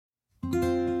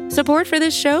Support for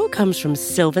this show comes from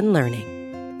Sylvan Learning.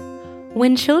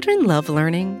 When children love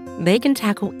learning, they can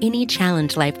tackle any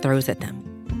challenge life throws at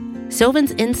them.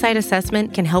 Sylvan's Insight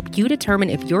Assessment can help you determine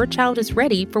if your child is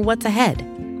ready for what's ahead.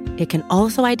 It can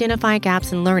also identify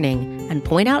gaps in learning and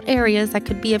point out areas that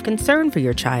could be of concern for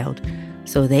your child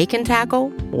so they can tackle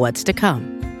what's to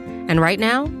come. And right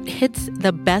now, it's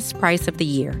the best price of the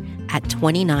year at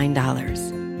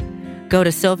 $29. Go to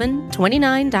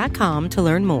sylvan29.com to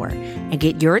learn more and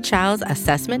get your child's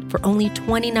assessment for only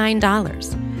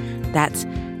 $29. That's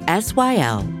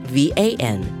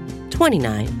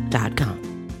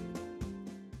SYLVAN29.com.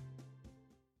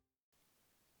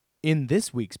 In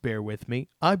this week's Bear With Me,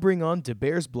 I bring on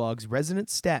DeBears Blog's resident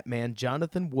stat man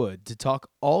Johnathan Wood to talk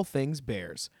all things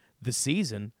Bears, the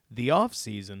season, the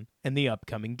off-season, and the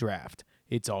upcoming draft.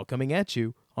 It's all coming at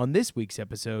you on this week's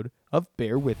episode of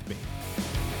Bear With Me.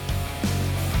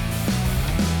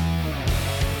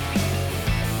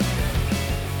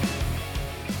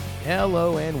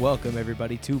 Hello and welcome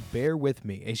everybody to Bear With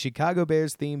Me, a Chicago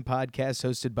Bears themed podcast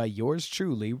hosted by yours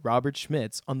truly, Robert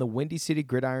Schmitz, on the Windy City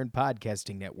Gridiron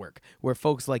Podcasting Network, where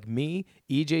folks like me,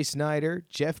 EJ Snyder,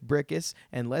 Jeff Brickus,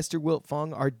 and Lester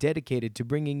Wiltfong are dedicated to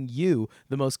bringing you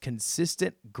the most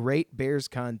consistent, great Bears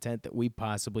content that we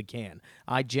possibly can.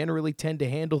 I generally tend to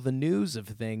handle the news of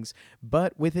things,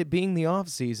 but with it being the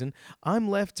off-season, I'm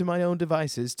left to my own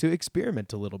devices to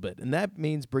experiment a little bit, and that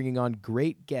means bringing on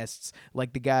great guests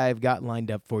like the guy I've got lined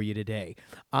up for you today.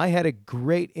 I had a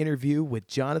great interview with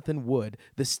Johnathan Wood,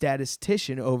 the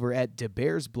statistician over at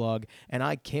DeBears Blog, and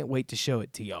I can't wait to show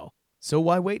it to y'all. So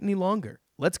why wait any longer?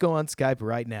 Let's go on Skype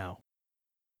right now.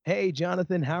 Hey,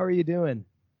 Johnathan, how are you doing?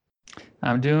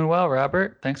 I'm doing well,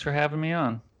 Robert. Thanks for having me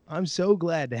on. I'm so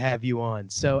glad to have you on.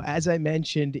 So as I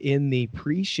mentioned in the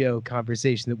pre-show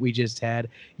conversation that we just had,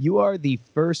 you are the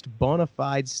first bona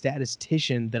fide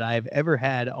statistician that I've ever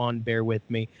had on Bear With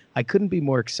Me. I couldn't be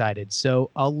more excited.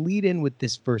 So I'll lead in with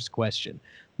this first question.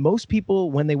 Most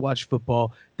people, when they watch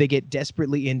football, they get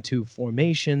desperately into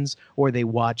formations or they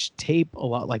watch tape, a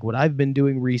lot like what I've been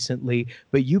doing recently,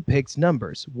 but you picked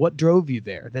numbers. What drove you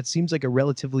there? That seems like a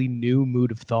relatively new mood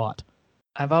of thought.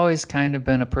 I've always kind of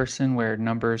been a person where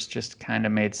numbers just kind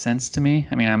of made sense to me.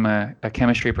 I mean, I'm a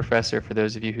chemistry professor, for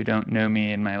those of you who don't know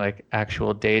me in my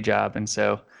actual day job. And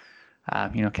so,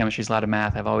 chemistry is a lot of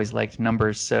math. I've always liked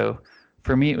numbers. So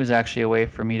for me, it was actually a way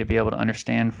for me to be able to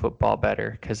understand football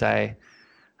better because I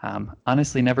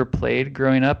honestly never played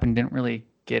growing up and didn't really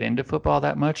get into football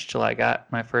that much till I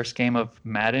got my first game of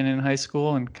Madden in high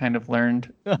school and kind of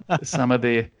learned some of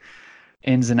the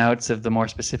ins and outs of the more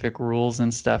specific rules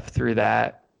and stuff through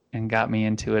that and got me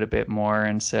into it a bit more.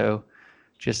 And so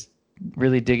just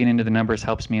really digging into the numbers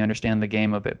helps me understand the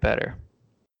game a bit better.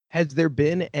 Has there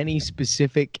been any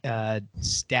specific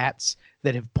stats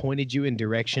that have pointed you in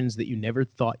directions that you never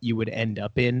thought you would end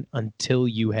up in until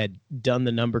you had done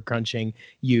the number crunching,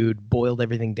 you'd boiled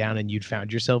everything down, and you'd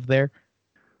found yourself there?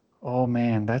 Oh,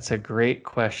 man, that's a great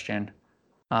question.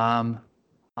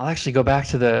 I'll actually go back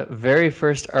to the very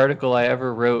first article I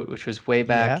ever wrote, which was way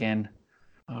back in,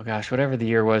 whatever the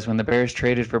year was when the Bears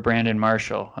traded for Brandon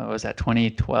Marshall. It was at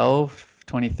 2012,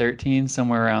 2013,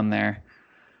 somewhere around there.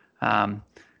 And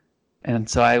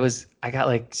so I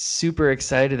got super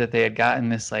excited that they had gotten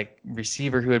this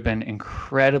receiver who had been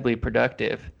incredibly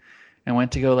productive and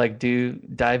went to go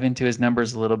dive into his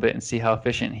numbers a little bit and see how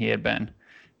efficient he had been.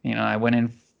 I went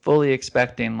in fully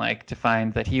expecting to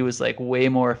find that he was way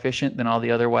more efficient than all the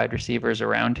other wide receivers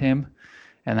around him.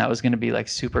 And that was going to be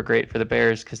super great for the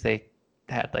Bears because they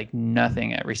had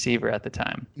nothing at receiver at the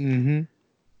time. Mm-hmm.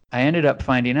 I ended up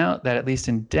finding out that at least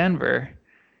in Denver,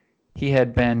 he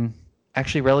had been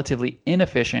actually relatively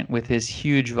inefficient with his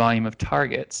huge volume of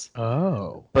targets.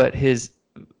 Oh. But his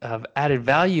added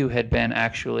value had been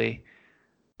actually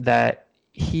that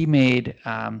he made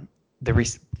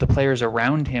the players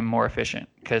around him more efficient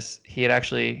because he had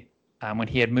actually, when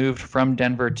he had moved from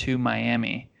Denver to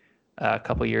Miami a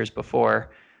couple years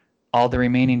before, all the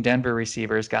remaining Denver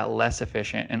receivers got less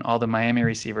efficient and all the Miami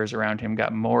receivers around him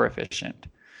got more efficient.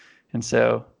 And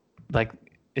so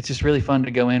it's just really fun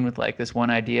to go in with this one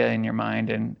idea in your mind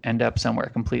and end up somewhere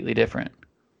completely different.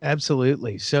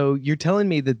 Absolutely. So you're telling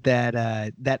me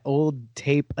that old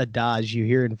tape adage you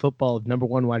hear in football of number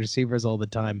one wide receivers all the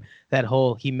time, that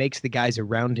whole he makes the guys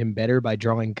around him better by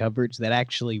drawing coverage, that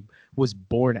actually was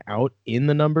borne out in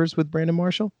the numbers with Brandon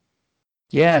Marshall?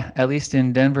 Yeah, at least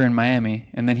in Denver and Miami.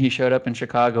 And then he showed up in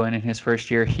Chicago, and in his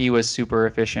first year, he was super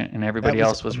efficient, and everybody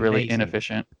else was really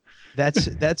inefficient.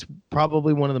 That's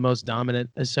probably one of the most dominant.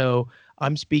 So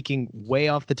I'm speaking way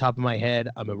off the top of my head.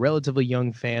 I'm a relatively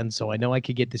young fan, so I know I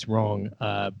could get this wrong,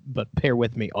 but bear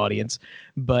with me, audience.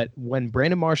 But when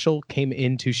Brandon Marshall came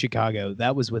into Chicago,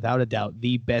 that was without a doubt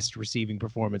the best receiving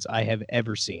performance I have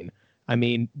ever seen. I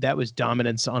mean, that was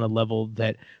dominance on a level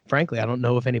that, frankly, I don't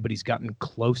know if anybody's gotten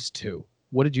close to.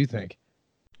 What did you think?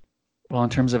 Well, in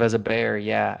terms of as a Bear,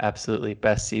 yeah, absolutely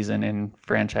best season in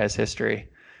franchise history.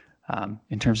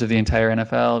 In terms of the entire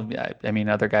NFL, I mean,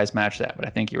 other guys match that, but I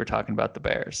think you were talking about the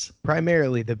Bears.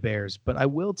 Primarily the Bears, but I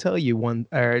will tell you one,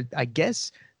 or I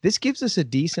guess this gives us a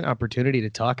decent opportunity to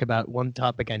talk about one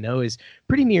topic I know is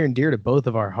pretty near and dear to both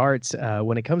of our hearts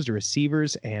when it comes to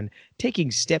receivers and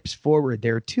taking steps forward.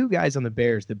 There are two guys on the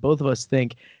Bears that both of us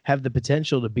think have the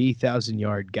potential to be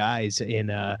 1,000-yard guys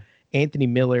in Anthony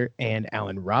Miller and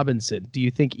Allen Robinson. Do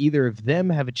you think either of them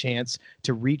have a chance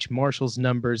to reach Marshall's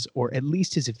numbers or at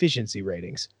least his efficiency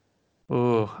ratings?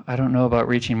 Ooh, I don't know about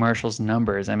reaching Marshall's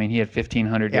numbers. I mean, he had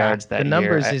 1,500 Yeah, yards the that year.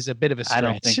 numbers is a bit of a I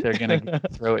don't stretch. think they're going to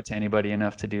throw it to anybody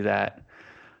enough to do that.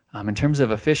 In terms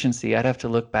of efficiency, I'd have to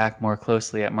look back more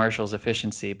closely at Marshall's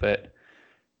efficiency, but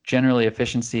generally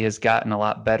efficiency has gotten a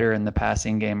lot better in the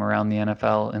passing game around the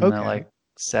NFL in the Okay. like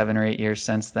 7 or 8 years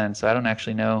since then. So I don't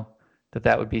actually know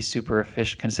that would be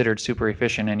considered super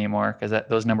efficient anymore because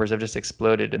those numbers have just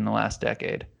exploded in the last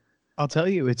decade. I'll tell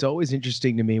you, it's always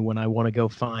interesting to me when I want to go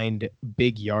find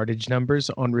big yardage numbers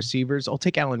on receivers. I'll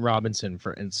take Allen Robinson,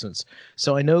 for instance.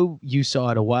 So I know you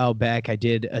saw it a while back. I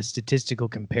did a statistical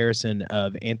comparison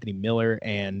of Anthony Miller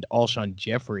and Alshon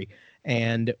Jeffrey.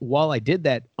 And while I did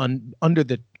that under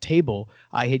the table,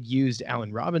 I had used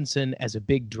Allen Robinson as a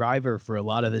big driver for a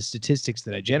lot of the statistics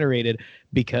that I generated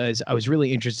because I was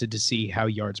really interested to see how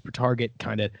yards per target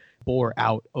kind of bore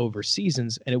out over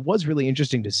seasons. And it was really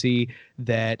interesting to see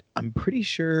that I'm pretty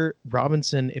sure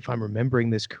Robinson, if I'm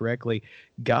remembering this correctly,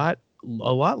 got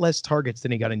a lot less targets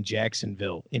than he got in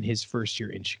Jacksonville in his first year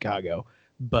in Chicago.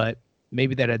 But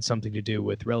maybe that had something to do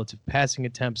with relative passing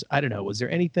attempts. I don't know. Was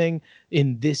there anything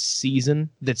in this season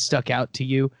that stuck out to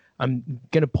you? I'm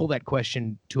going to pull that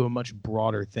question to a much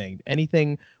broader thing.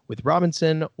 Anything with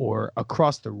Robinson or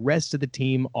across the rest of the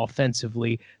team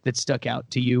offensively that stuck out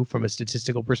to you from a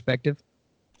statistical perspective?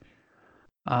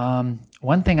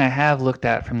 One thing I have looked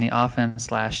at from the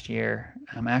offense last year,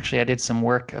 actually, I did some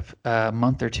work a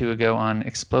month or two ago on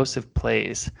explosive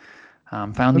plays.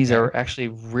 Found these Okay. are actually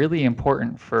really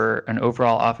important for an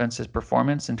overall offense's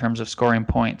performance in terms of scoring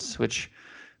points, which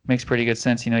makes pretty good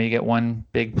sense. You know, you get one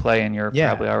big play and you're Yeah.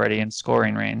 probably already in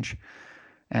scoring range.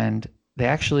 And they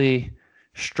actually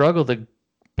struggled a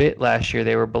bit last year.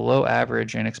 They were below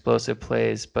average in explosive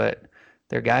plays, but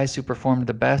their guys who performed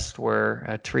the best were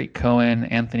Tariq Cohen,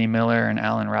 Anthony Miller, and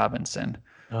Allen Robinson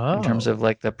in terms Oh. of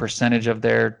like the percentage of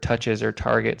their touches or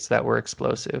targets that were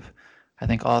explosive. I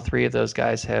think all three of those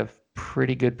guys have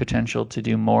pretty good potential to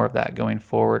do more of that going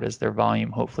forward as their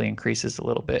volume hopefully increases a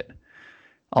little bit.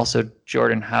 Also,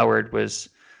 Jordan Howard was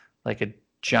like a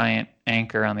giant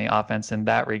anchor on the offense in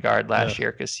that regard last Ugh.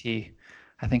 year because he,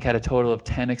 I think, had a total of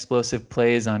 10 explosive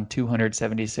plays on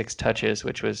 276 touches,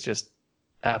 which was just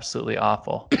absolutely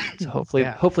awful. So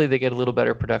Yeah. hopefully they get a little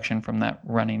better production from that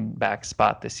running back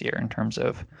spot this year in terms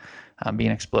of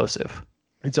being explosive.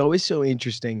 It's always so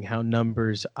interesting how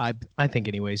numbers, I think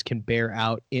anyways, can bear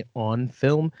out it on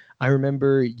film. I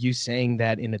remember you saying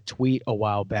that in a tweet a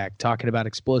while back, talking about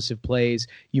explosive plays.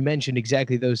 You mentioned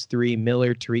exactly those three: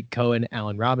 Miller, Tariq Cohen,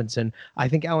 Allen Robinson. I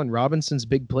think Allen Robinson's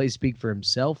big plays speak for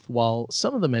himself, while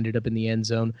some of them ended up in the end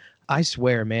zone. I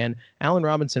swear, man, Allen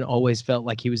Robinson always felt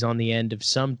like he was on the end of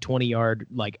some 20-yard,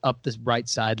 like up the right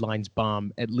sidelines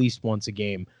bomb at least once a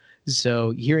game. So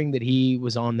hearing that he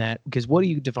was on that, because what do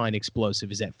you define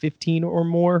explosive? Is that 15 or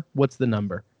more? What's the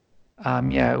number?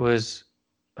 Yeah, it was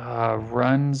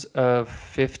runs of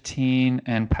 15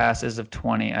 and passes of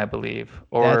 20, I believe,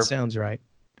 That sounds right.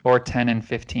 or 10 and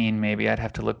 15 maybe. I'd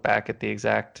have to look back at the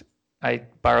exact. I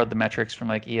borrowed the metrics from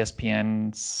like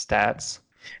ESPN stats.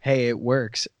 Hey, it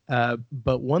works.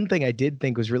 But one thing I did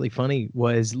think was really funny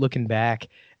was looking back,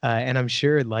 and I'm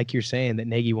sure, like you're saying, that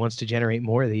Nagy wants to generate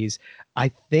more of these. I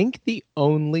think the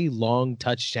only long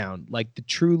touchdown, like the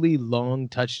truly long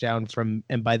touchdown from,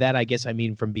 and by that I guess I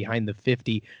mean from behind the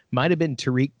 50, might have been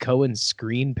Tariq Cohen's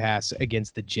screen pass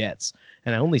against the Jets.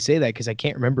 And I only say that because I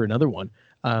can't remember another one.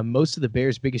 Most of the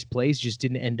Bears' biggest plays just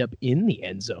didn't end up in the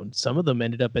end zone. Some of them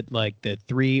ended up at like the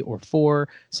 3 or 4,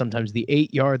 sometimes the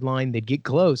 8-yard line. They'd get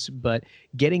close, but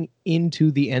getting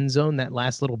into the end zone, that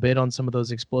last little bit on some of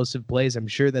those explosive plays, I'm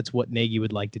sure that's what Nagy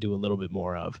would like to do a little bit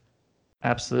more of.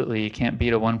 Absolutely. You can't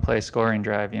beat a one play scoring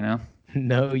drive, you know?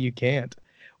 No, you can't.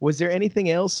 Was there anything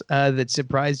else that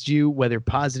surprised you, whether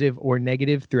positive or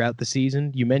negative, throughout the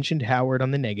season? You mentioned Howard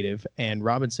on the negative and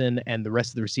Robinson and the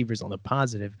rest of the receivers on the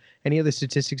positive. Any other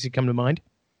statistics that come to mind?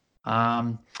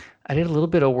 I did a little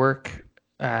bit of work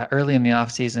early in the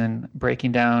offseason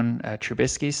breaking down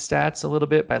Trubisky's stats a little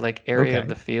bit by like area of Okay.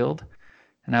 the field.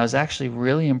 And I was actually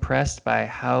really impressed by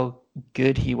how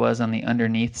good he was on the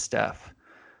underneath stuff.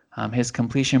 His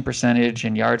completion percentage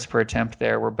and yards per attempt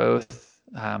there were both,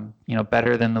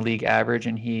 better than the league average.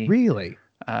 And he, Really?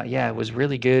 it was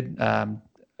really good,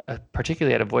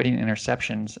 particularly at avoiding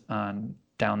interceptions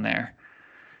down there.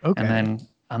 And Okay. then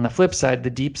on the flip side, the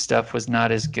deep stuff was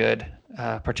not as good,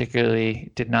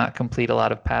 particularly did not complete a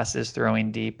lot of passes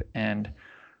throwing deep and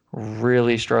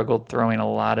really struggled throwing a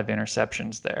lot of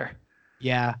interceptions there.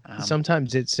 Yeah, Um,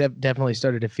 sometimes it's definitely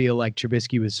started to feel like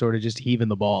Trubisky was sort of just heaving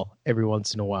the ball every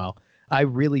once in a while. I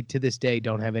really, to this day,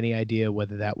 don't have any idea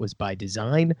whether that was by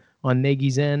design on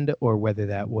Nagy's end or whether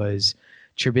that was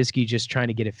Trubisky just trying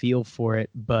to get a feel for it.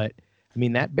 But I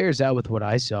mean, that bears out with what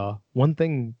I saw. One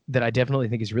thing that I definitely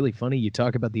think is really funny, you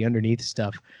talk about the underneath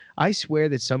stuff. I swear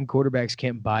that some quarterbacks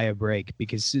can't buy a break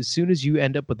because as soon as you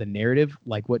end up with a narrative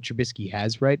like what Trubisky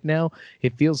has right now,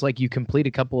 it feels like you complete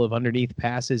a couple of underneath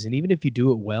passes, and even if you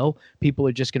do it well, people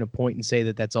are just going to point and say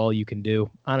that that's all you can do.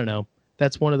 I don't know.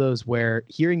 That's one of those where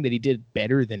hearing that he did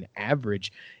better than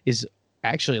average is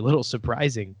actually a little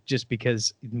surprising, just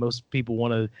because most people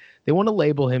want to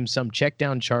label him some check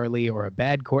down Charlie or a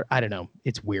bad court. I don't know.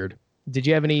 It's weird. Did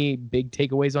you have any big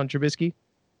takeaways on Trubisky?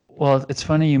 well, it's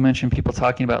funny you mentioned people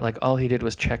talking about like all he did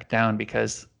was check down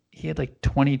because he had like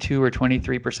 22 or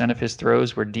 23% of his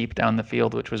throws were deep down the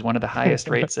field, which was one of the highest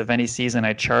rates of any season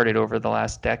I charted over the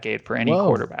last decade for any Whoa,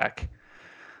 quarterback.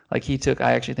 Like he took,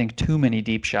 I actually think, too many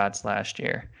deep shots last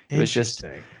year. It was just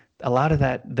interesting. a lot of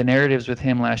that. The narratives with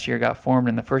him last year got formed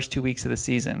in the first 2 weeks of the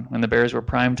season when the Bears were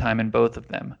prime time in both of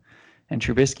them. And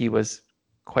Trubisky was,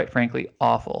 quite frankly,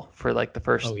 awful for like the Oh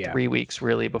first yeah. 3 weeks,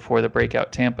 really, before the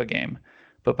breakout Tampa game.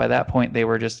 But by that point, they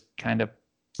were just kind of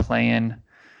playing,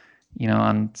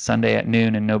 on Sunday at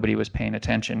noon and nobody was paying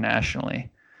attention nationally.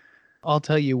 I'll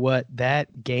tell you what,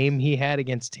 that game he had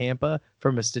against Tampa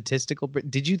from a statistical,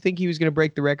 did you think he was going to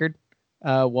break the record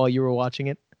while you were watching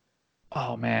it?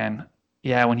 Oh, man.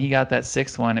 Yeah, when he got that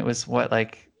sixth one, it was what,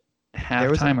 like There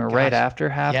was halftime or right gosh, after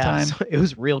yeah, halftime? so it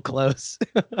was real close.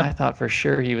 I thought for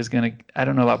sure he was going to, I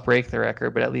don't know about break the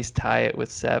record, but at least tie it with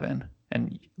 7.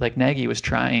 And like Nagy was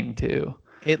trying to.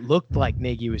 It looked like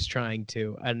Nagy was trying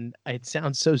to, and it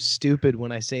sounds so stupid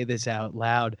when I say this out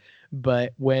loud,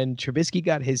 but when Trubisky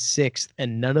got his sixth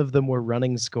and none of them were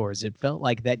running scores, it felt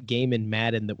like that game in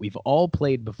Madden that we've all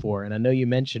played before. And I know you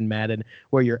mentioned Madden,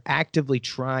 where you're actively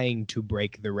trying to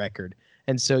break the record.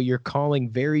 And so you're calling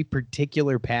very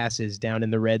particular passes down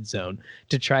in the red zone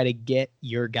to try to get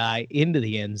your guy into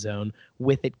the end zone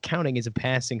with it counting as a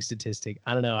passing statistic.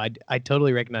 I don't know. I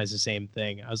totally recognize the same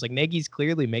thing. I was like, Nagy's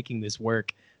clearly making this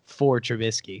work for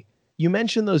Trubisky. You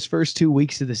mentioned those first 2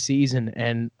 weeks of the season,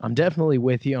 and I'm definitely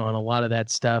with you on a lot of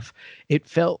that stuff. It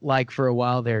felt like for a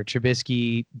while there,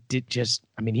 Trubisky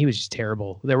he was just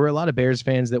terrible. There were a lot of Bears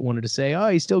fans that wanted to say, oh,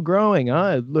 he's still growing.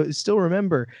 Still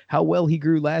remember how well he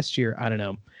grew last year. I don't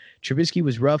know. Trubisky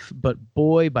was rough, but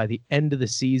boy, by the end of the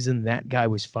season, that guy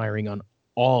was firing on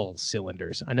all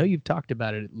cylinders. I know you've talked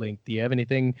about it at length. Do you have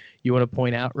anything you want to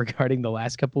point out regarding the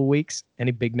last couple of weeks?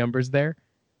 Any big numbers there?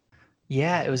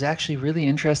 Yeah, it was actually really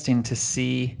interesting to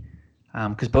see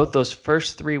because both those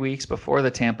first 3 weeks before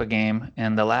the Tampa game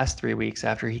and the last 3 weeks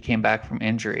after he came back from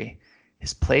injury,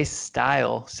 his play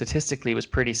style statistically was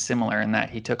pretty similar in that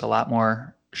he took a lot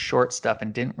more short stuff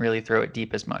and didn't really throw it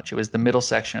deep as much. It was the middle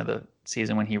section of the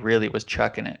season when he really was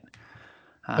chucking it.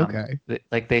 Okay.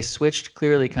 Like they switched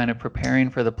clearly kind of preparing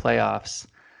for the playoffs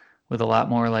with a lot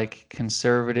more like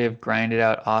conservative, grinded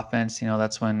out offense.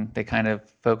 That's when they kind of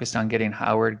focused on getting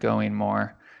Howard going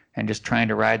more and just trying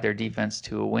to ride their defense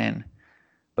to a win.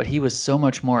 But he was so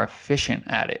much more efficient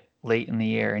at it late in the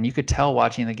year. And you could tell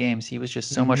watching the games, he was just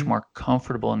so much Hmm. more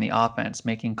comfortable in the offense,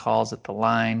 making calls at the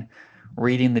line,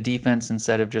 reading the defense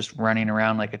instead of just running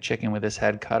around like a chicken with his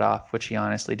head cut off, which he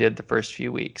honestly did the first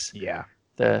few weeks. Yeah.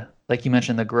 Like you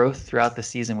mentioned, the growth throughout the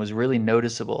season was really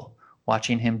noticeable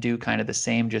watching him do kind of the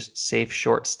same just safe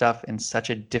short stuff in such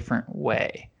a different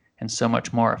way and so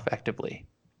much more effectively.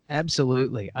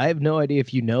 Absolutely. I have no idea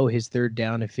if you know his third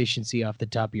down efficiency off the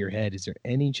top of your head. Is there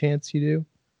any chance you do?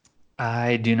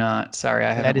 I do not. Sorry,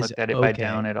 I That haven't is looked at it by okay.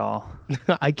 down at all.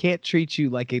 I can't treat you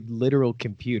like a literal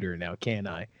computer now, can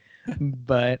I?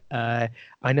 But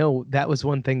I know that was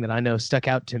one thing that I know stuck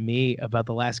out to me about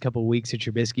the last couple of weeks of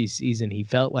Trubisky's season. He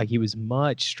felt like he was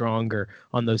much stronger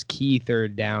on those key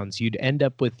third downs. You'd end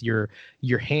up with your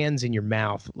hands in your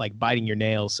mouth, like biting your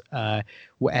nails,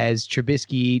 as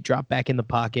Trubisky dropped back in the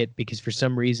pocket because for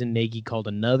some reason Nagy called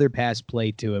another pass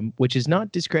play to him, which is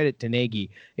not discredit to Nagy.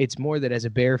 It's more that as a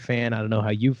Bear fan, I don't know how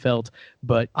you felt,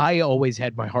 but I always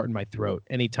had my heart in my throat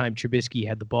anytime Trubisky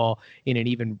had the ball in an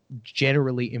even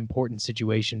generally important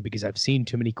situation because I've seen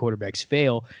too many quarterbacks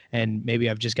fail, and maybe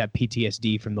I've just got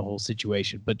PTSD from the whole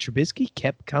situation. But Trubisky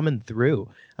kept coming through.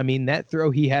 I mean, that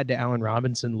throw he had to Allen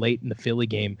Robinson late in the Philly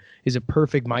game is a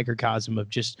perfect microcosm of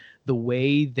just the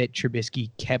way that Trubisky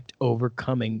kept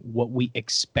overcoming what we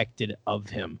expected of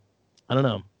him. I don't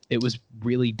know. It was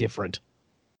really different.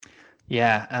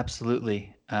 Yeah,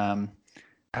 absolutely.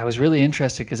 I was really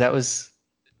interested because that was,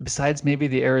 besides maybe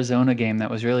the Arizona game, that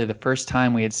was really the first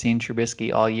time we had seen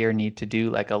Trubisky all year need to do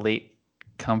like a late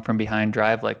come from behind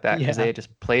drive like that because they Yeah. had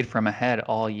just played from ahead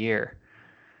all year.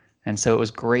 And so it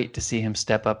was great to see him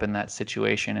step up in that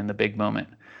situation in the big moment.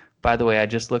 By the way, I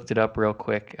just looked it up real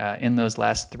quick. In those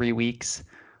last 3 weeks,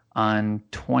 on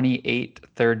 28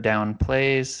 third down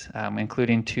plays,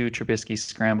 including 2 Trubisky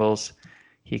scrambles,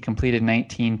 he completed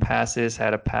 19 passes,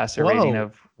 had a passer rating Whoa.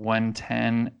 of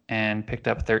 110, and picked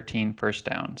up 13 first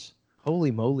downs. Holy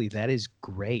moly, that is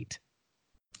great.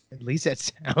 At least that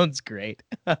sounds great.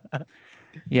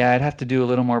 Yeah, I'd have to do a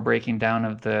little more breaking down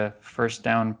of the first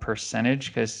down percentage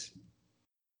because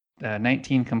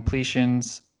 19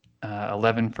 completions,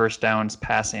 11 first downs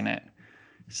passing it.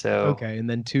 So Okay, and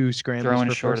then 2 scrambles throwing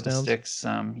for short of first the downs. sticks,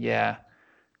 yeah.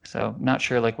 So not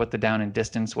sure like what the down and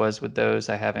distance was with those.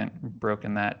 I haven't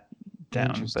broken that down,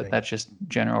 but Interesting. that's just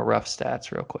general rough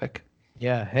stats real quick.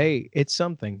 Yeah, hey, it's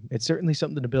something. It's certainly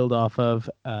something to build off of.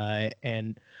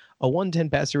 And a 110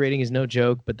 passer rating is no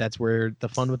joke, but that's where the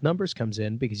fun with numbers comes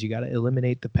in because you got to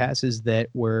eliminate the passes that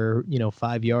were,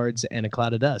 5 yards and a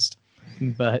cloud of dust.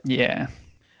 But Yeah.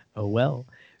 oh well.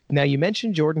 Now you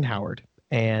mentioned Jordan Howard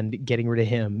and getting rid of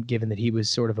him, given that he was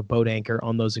sort of a boat anchor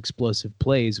on those explosive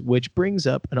plays, which brings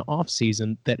up an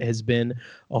offseason that has been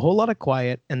a whole lot of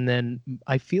quiet. And then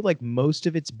I feel like most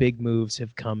of its big moves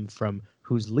have come from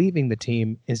who's leaving the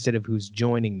team instead of who's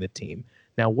joining the team.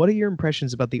 Now, what are your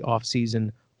impressions about the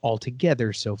offseason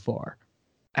altogether so far?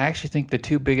 I actually think the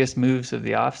two biggest moves of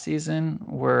the offseason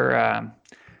were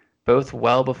both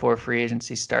well before free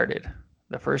agency started.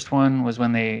 The first one was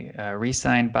when they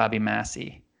re-signed Bobby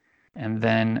Massey. And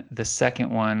then the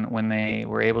second one when they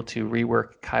were able to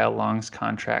rework Kyle Long's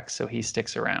contract so he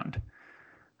sticks around.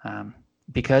 Um,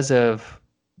 because of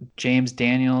James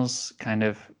Daniels kind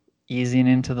of easing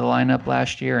into the lineup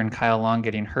last year and Kyle Long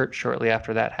getting hurt shortly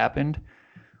after that happened,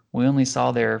 we only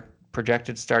saw their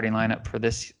projected starting lineup for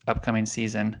this upcoming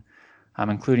season,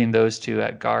 including those two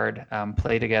at guard,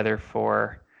 play together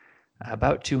for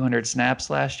about 200 snaps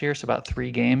last year, so about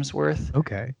 3 games worth.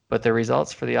 Okay. But the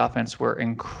results for the offense were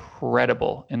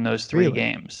incredible in those three Really?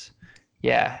 games.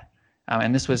 Yeah.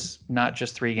 And this was not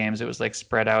just 3 games, it was like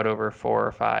spread out over 4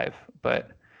 or 5. But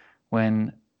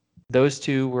when those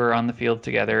two were on the field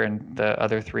together and the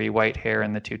other three, Whitehair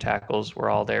and the 2 tackles, were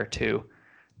all there too,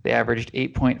 they averaged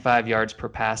 8.5 yards per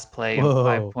pass play and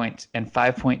Whoa.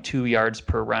 5.2 yards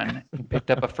per run and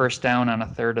picked up a first down on a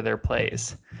third of their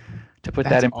plays. To put that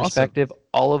That's in awesome. perspective,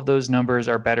 all of those numbers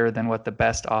are better than what the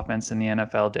best offense in the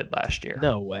NFL did last year.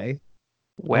 No way.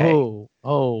 Way. Whoa.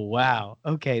 Oh, wow.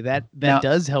 Okay, that Now,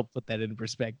 does help put that in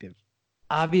perspective.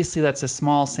 obviously, that's a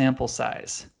small sample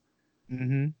size,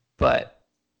 Mm-hmm. but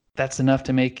that's enough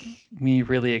to make me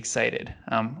really excited.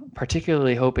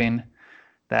 Particularly hoping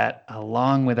that,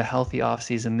 along with a healthy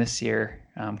offseason this year,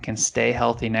 can stay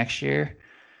healthy next year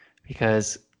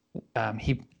because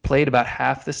he played about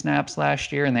half the snaps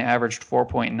last year and they averaged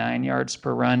 4.9 yards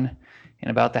per run. In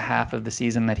about the half of the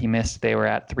season that he missed, they were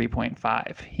at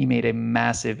 3.5. He made a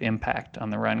massive impact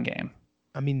on the run game.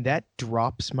 I mean, that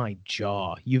drops my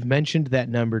jaw. You've mentioned that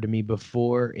number to me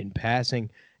before in passing,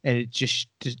 and it just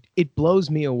it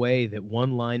blows me away that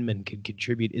one lineman could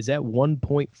contribute. Is that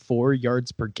 1.4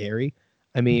 yards per carry?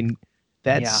 I mean, Yeah.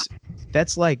 that's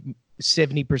that's like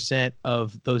 70%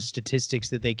 of those statistics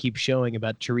that they keep showing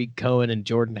about Tariq Cohen and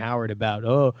Jordan Howard about,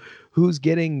 oh, who's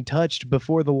getting touched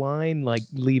before the line, like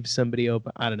leaves somebody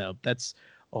open. I don't know. That's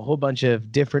a whole bunch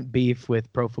of different beef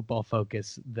with Pro Football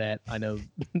Focus that I know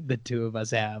the two of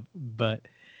us have, but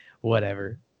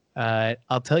whatever.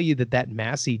 I'll tell you that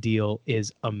Massey deal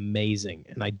is amazing,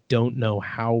 and I don't know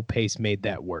how Pace made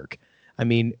that work. I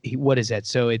mean, what is that?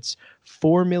 So it's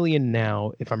 4 million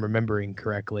now, if I'm remembering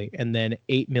correctly, and then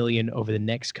 8 million over the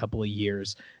next couple of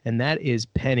years. And that is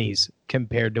pennies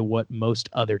compared to what most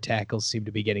other tackles seem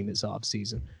to be getting this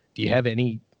offseason. Do you have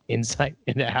any insight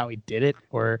into how he did it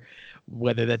or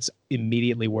whether that's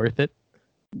immediately worth it?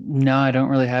 No, I don't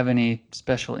really have any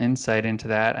special insight into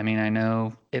that. I mean, I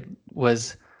know it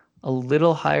was a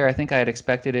little higher. I think I had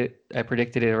expected it. I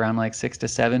predicted it around like 6 to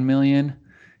 7 million.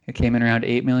 It came in around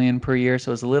 8 million per year, so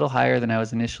it was a little higher than I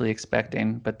was initially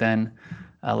expecting. But then,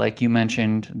 like you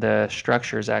mentioned, the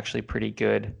structure is actually pretty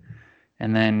good.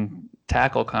 And then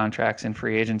tackle contracts in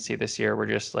free agency this year were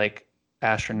just like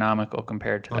astronomical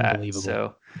compared to that. Unbelievable.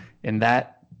 So, in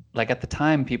that, like at the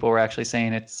time, people were actually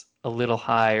saying it's a little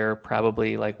higher,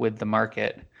 probably like with the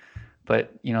market.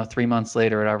 But 3 months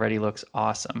later, it already looks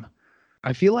awesome.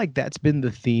 I feel like that's been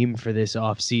the theme for this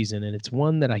off season, and it's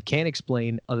one that I can't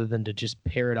explain other than to just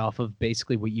pair it off of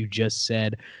basically what you just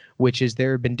said, which is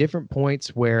there have been different points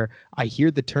where I hear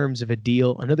the terms of a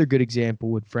deal. Another good example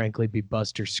would frankly be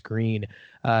Buster Screen,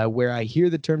 where I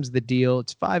hear the terms of the deal.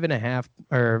 It's 5.5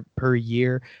 or per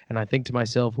year, and I think to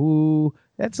myself, "Ooh,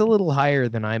 that's a little higher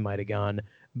than I might have gone."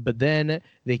 But then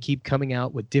they keep coming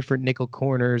out with different nickel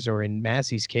corners, or in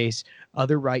Massey's case,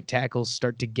 other right tackles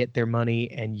start to get their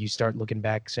money, and you start looking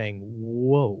back saying,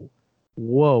 whoa,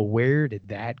 where did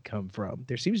that come from?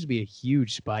 There seems to be a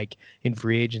huge spike in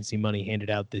free agency money handed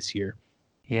out this year.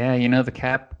 Yeah, the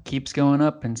cap keeps going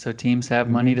up, and so teams have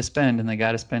money to spend, and they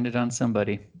got to spend it on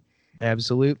somebody.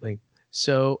 Absolutely.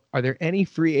 So, are there any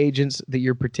free agents that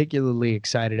you're particularly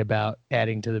excited about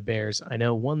adding to the Bears? I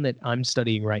know one that I'm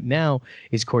studying right now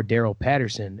is Cordero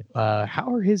Patterson.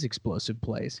 How are his explosive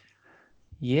plays?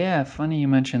 Yeah, funny you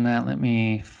mentioned that. Let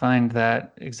me find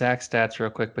that exact stats real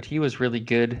quick. But he was really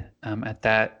good at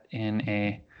that in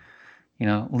a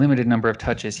limited number of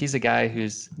touches. He's a guy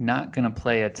who's not going to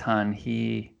play a ton.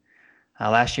 He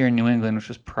last year in New England, which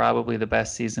was probably the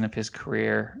best season of his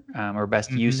career, or best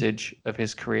usage of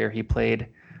his career, he played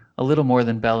a little more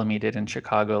than Bellamy did in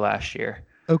Chicago last year.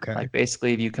 Okay. Like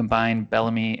basically, if you combine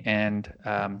Bellamy and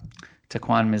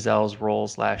Taquan Mizel's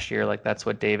roles last year, like that's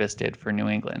what Davis did for New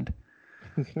England.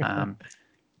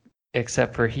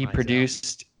 Except for he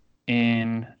produced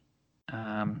in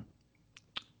an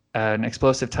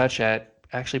explosive touch at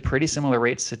actually pretty similar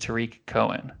rates to Tariq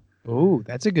Cohen. Oh,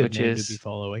 that's a good name to be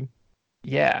following.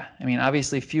 Yeah, I mean,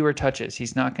 obviously fewer touches.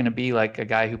 He's not going to be like a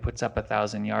guy who puts up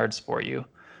 1,000 yards for you,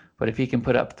 but if he can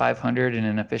put up 500 in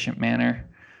an efficient manner,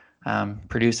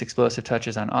 produce explosive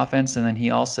touches on offense, and then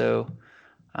he also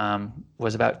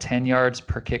was about 10 yards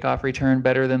per kickoff return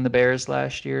better than the Bears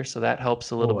last year, so that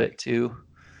helps a little bit too.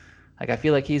 Like I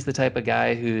feel like he's the type of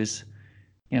guy who's,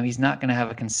 he's not going to have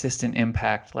a consistent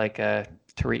impact like a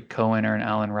Tariq Cohen or an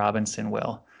Allen Robinson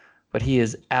will. But he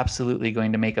is absolutely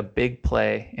going to make a big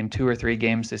play in 2 or 3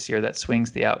 games this year that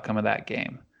swings the outcome of that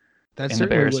game. That's in the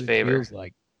certainly Bears' what it favor. feels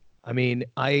like. I mean,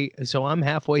 I'm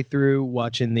halfway through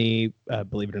watching the,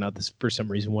 believe it or not, this for some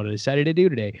reason what I decided to do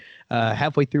today.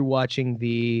 Halfway through watching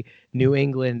the New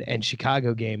England and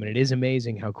Chicago game, and it is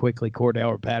amazing how quickly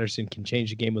Cordell Patterson can change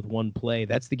the game with one play.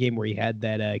 That's the game where he had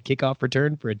that kickoff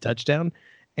return for a touchdown,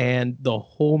 and the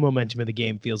whole momentum of the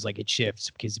game feels like it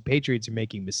shifts because the Patriots are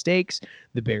making mistakes,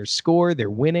 the Bears score, they're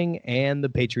winning, and the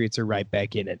Patriots are right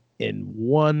back in it in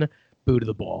one boot of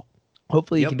the ball.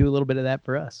 Hopefully you can do a little bit of that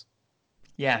for us.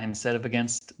 Yeah, instead of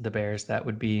against the Bears, that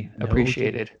would be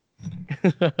appreciated.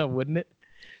 Wouldn't it?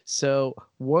 So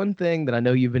one thing that I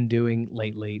know you've been doing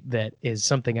lately that is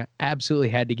something I absolutely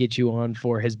had to get you on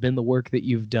for has been the work that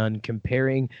you've done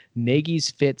comparing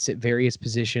Nagy's fits at various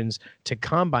positions to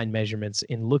combine measurements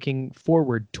in looking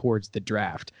forward towards the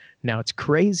draft. Now, it's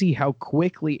crazy how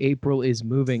quickly April is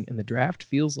moving, and the draft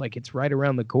feels like it's right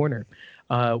around the corner.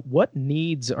 What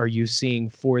needs are you seeing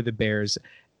for the Bears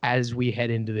as we head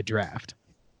into the draft?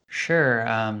 Sure.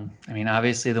 I mean,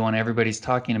 obviously, the one everybody's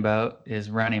talking about is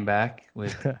running back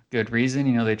with good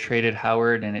reason. They traded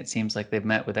Howard, and it seems like they've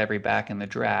met with every back in the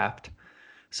draft.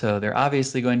 So they're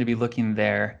obviously going to be looking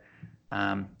there.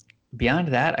 Beyond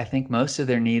that, I think most of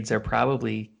their needs are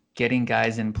probably getting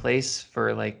guys in place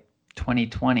for like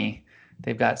 2020.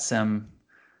 They've got some,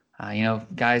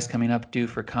 guys coming up due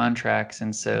for contracts.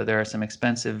 And so there are some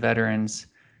expensive veterans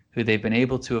who they've been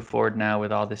able to afford now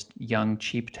with all this young,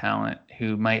 cheap talent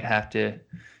who might have to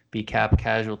be cap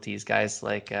casualties, guys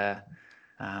like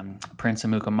Prince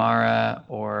Amukamara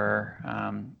or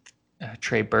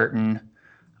Trey Burton,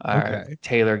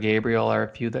 Taylor Gabriel are a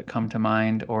few that come to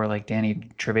mind, or like Danny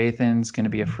Trevathan's going to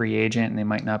be a free agent and they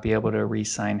might not be able to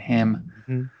re-sign him.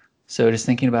 Mm-hmm. So just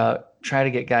thinking about try to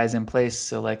get guys in place.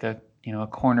 So like a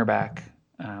cornerback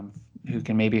who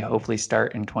can maybe hopefully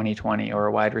start in 2020, or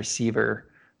a wide receiver,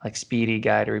 like speedy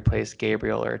guy to replace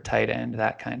Gabriel, or a tight end,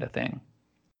 that kind of thing.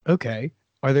 Okay.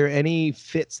 Are there any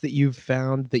fits that you've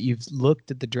found that you've looked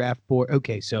at the draft board?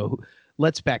 Okay, so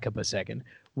let's back up a second.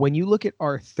 When you look at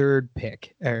our third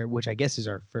pick, which I guess is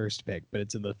our first pick, but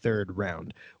it's in the third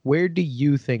round, where do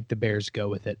you think the Bears go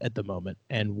with it at the moment?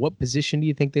 And what position do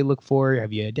you think they look for?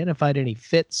 Have you identified any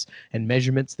fits and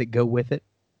measurements that go with it?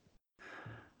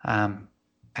 I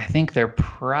think they're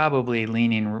probably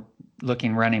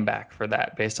looking running back for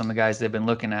that, based on the guys they've been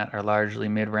looking at are largely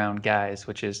mid-round guys,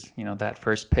 which is, that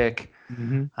first pick.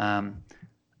 Mm-hmm.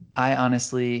 I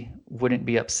honestly wouldn't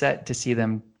be upset to see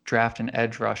them draft an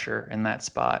edge rusher in that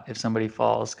spot if somebody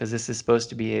falls, because this is supposed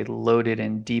to be a loaded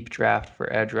and deep draft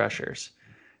for edge rushers.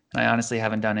 And I honestly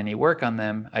haven't done any work on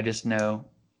them. I just know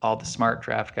all the smart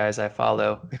draft guys I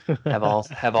follow have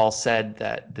all said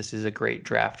that this is a great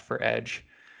draft for edge.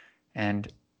 And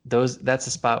that's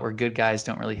a spot where good guys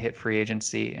don't really hit free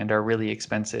agency and are really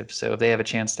expensive. So if they have a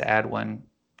chance to add one,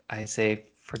 I say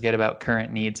forget about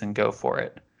current needs and go for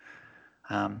it.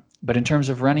 But in terms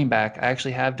of running back, I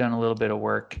actually have done a little bit of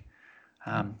work.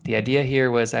 The idea here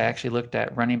was I actually looked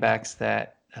at running backs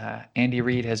that Andy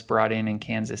Reid has brought in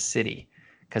Kansas City,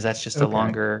 because that's just a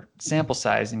longer sample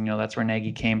size, and that's where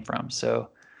Nagy came from. So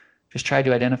just tried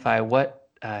to identify what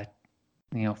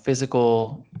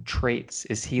physical traits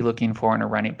is he looking for in a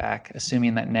running back,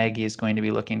 assuming that Nagy is going to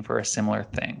be looking for a similar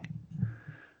thing.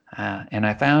 And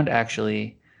I found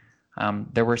actually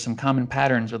there were some common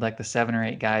patterns with like the 7 or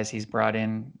 8 guys he's brought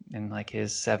in like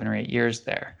his 7 or 8 years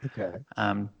there. Okay.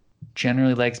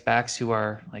 Generally likes backs who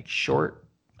are like short.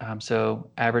 So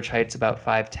average height's about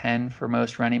 5'10" for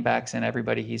most running backs, and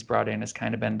everybody he's brought in has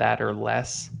kind of been that or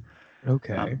less.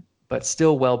 Okay. But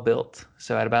still well built.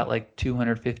 So at about like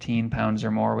 215 pounds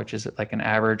or more, which is like an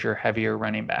average or heavier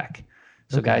running back.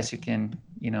 So guys who can,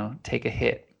 take a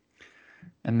hit.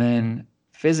 And then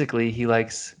physically, he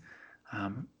likes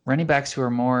running backs who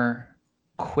are more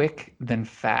quick than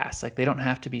fast. Like they don't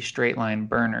have to be straight line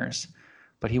burners,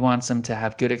 but he wants them to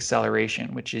have good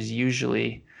acceleration, which is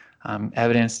usually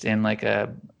evidenced in like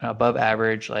a above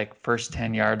average, like first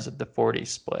 10 yards of the 40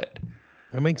 split.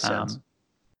 That makes sense.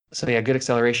 So yeah, good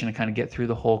acceleration to kind of get through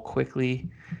the hole quickly.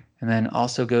 And then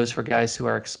also goes for guys who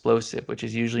are explosive, which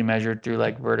is usually measured through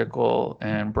like vertical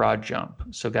and broad jump.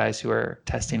 So guys who are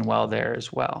testing well there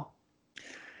as well.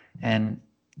 And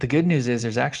the good news is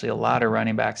there's actually a lot of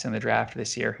running backs in the draft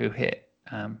this year who hit.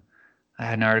 I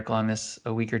had an article on this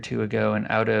a week or two ago, and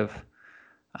out of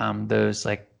those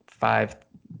like 5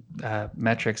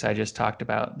 metrics I just talked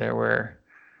about, there were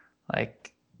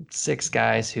like 6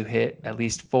 guys who hit at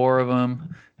least 4 of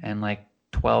them, and like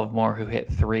 12 more who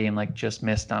hit 3 and like just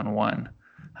missed on 1.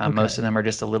 Most of them are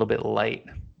just a little bit light,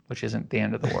 which isn't the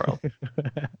end of the world.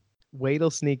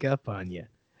 Wade'll sneak up on you.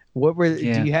 Do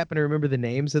you happen to remember the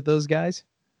names of those guys?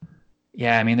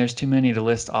 Yeah, I mean, there's too many to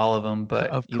list all of them, but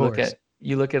Of you course.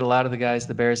 look at a lot of the guys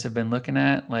the Bears have been looking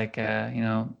at, like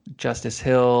Justice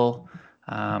Hill,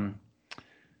 what's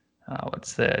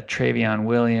the Travion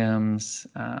Williams,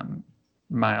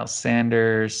 Miles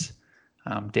Sanders,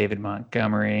 David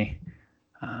Montgomery,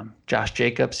 Josh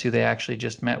Jacobs, who they actually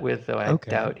just met with, though I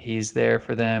doubt he's there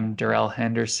for them, Darrell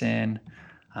Henderson.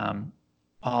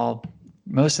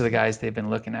 Most of the guys they've been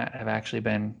looking at have actually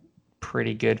been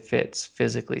pretty good fits,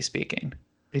 physically speaking.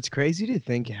 It's crazy to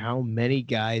think how many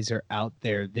guys are out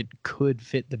there that could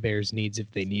fit the Bears' needs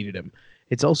if they needed them.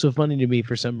 It's also funny to me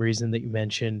for some reason that you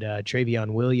mentioned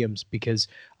Travion Williams, because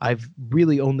I've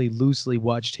really only loosely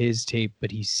watched his tape, but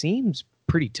he seems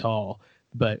pretty tall.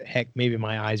 But heck, maybe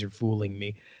my eyes are fooling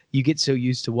me. You get so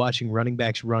used to watching running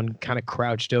backs run kind of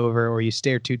crouched over, or you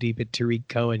stare too deep at Tariq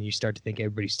Cohen, you start to think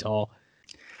everybody's tall.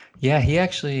 Yeah, he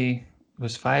actually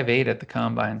was 5'8" at the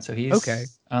combine, so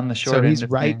he's on the short end of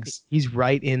things. He's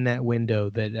right in that window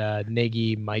that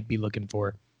Nagy might be looking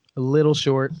for. A little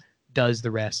short, does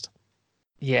the rest.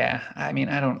 Yeah, I mean,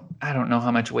 I don't know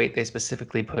how much weight they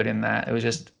specifically put in that. It was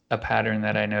just a pattern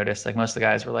that I noticed. Like most of the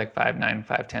guys were like 5'9",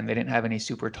 5'10". They didn't have any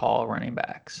super tall running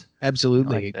backs.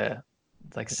 Absolutely.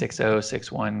 Like 6'0",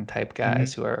 6'1" type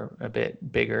guys who are a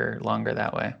bit bigger, longer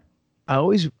that way.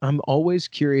 I'm always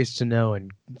curious to know,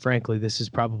 and frankly, this is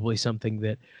probably something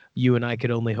that you and I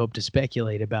could only hope to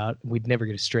speculate about. We'd never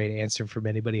get a straight answer from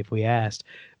anybody if we asked,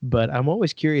 but I'm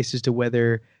always curious as to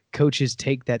whether coaches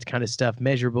take that kind of stuff,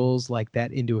 measurables like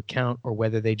that, into account, or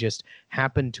whether they just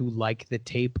happen to like the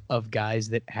tape of guys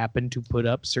that happen to put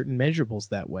up certain measurables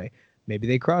that way. Maybe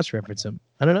they cross-reference them.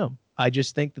 I don't know. I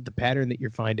just think that the pattern that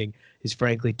you're finding is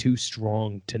frankly too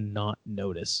strong to not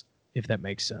notice, if that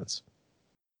makes sense.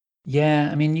 Yeah,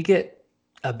 I mean, you get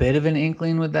a bit of an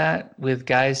inkling with that, with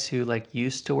guys who like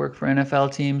used to work for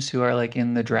NFL teams who are like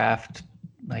in the draft,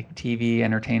 like TV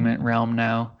entertainment realm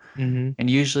now. Mm-hmm. And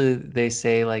usually they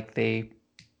say like they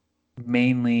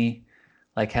mainly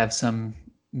like have some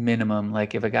minimum,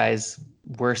 like if a guy's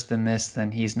worse than this,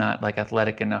 then he's not like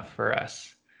athletic enough for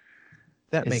us.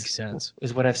 That is makes sense.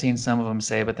 is what I've seen some of them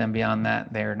say, but then beyond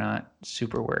that, they're not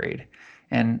super worried.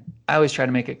 And I always try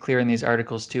to make it clear in these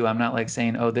articles too. I'm not like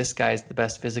saying, "Oh, this guy's the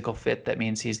best physical fit. That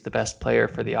means he's the best player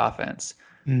for the offense."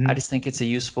 I Mm-hmm. just think it's a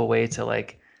useful way to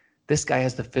like, this guy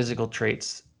has the physical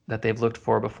traits that they've looked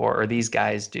for before, or these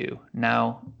guys do.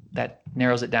 Now that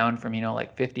narrows it down from,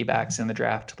 like 50 backs in the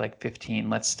draft to like 15.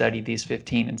 Let's study these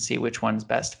 15 and see which one's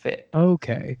best fit.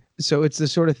 Okay. So it's the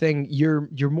sort of thing you're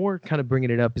more kind of bringing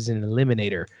it up as an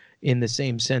eliminator in the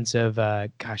same sense of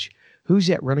gosh, who's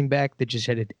that running back that just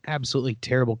had an absolutely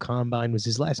terrible combine? Was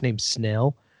his last name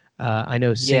Snell? I know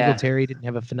Yeah. Singletary didn't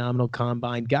have a phenomenal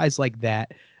combine. Guys like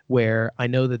that, where I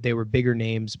know that they were bigger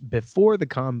names before the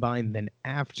combine than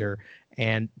after,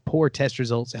 and poor test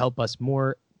results help us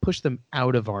more push them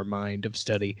out of our mind of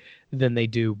study than they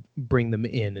do bring them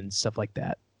in and stuff like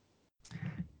that.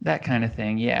 That kind of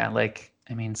thing. Yeah. Like,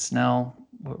 I mean, Snell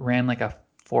ran like a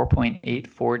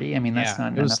 4.840. I mean, that's Yeah,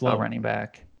 not an it was NFL slow. running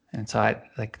back. And so I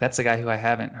like, that's a guy who I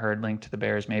haven't heard linked to the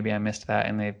Bears. Maybe I missed that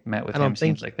and they've met with I him. don't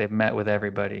think Seems like they've met with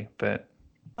everybody, but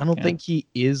I don't yeah. think he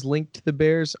is linked to the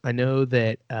Bears. I know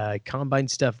that combine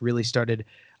stuff really started.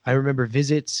 I remember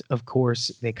visits, of course,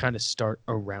 they kind of start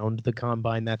around the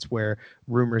combine. That's where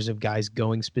rumors of guys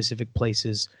going specific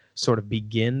places sort of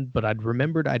begin. But I'd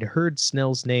heard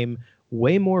Snell's name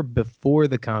way more before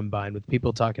the combine, with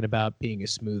people talking about being a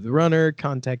smooth runner,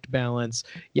 contact balance,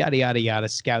 yada, yada, yada,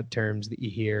 scout terms that you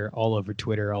hear all over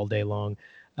Twitter all day long.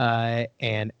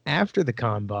 And after the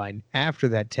combine, after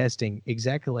that testing,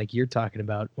 exactly like you're talking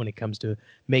about when it comes to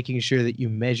making sure that you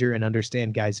measure and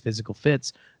understand guys' physical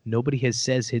fits, nobody has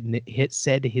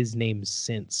said his name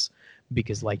since.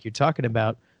 Because, like you're talking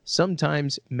about,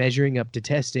 sometimes measuring up to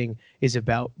testing is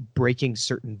about breaking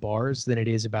certain bars than it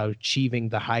is about achieving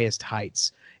the highest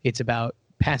heights. It's about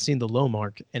passing the low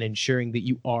mark and ensuring that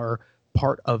you are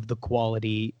part of the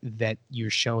quality that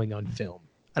you're showing on film.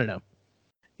 I don't know.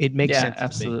 It makes Yeah, sense to me.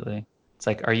 absolutely. It's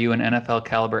like, are you an NFL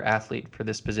caliber athlete for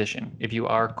this position? If you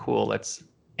are, cool. Let's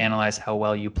analyze how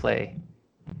well you play.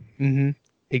 Mm-hmm.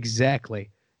 Exactly.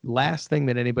 Last thing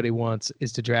that anybody wants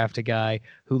is to draft a guy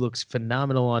who looks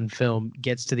phenomenal on film,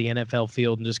 gets to the NFL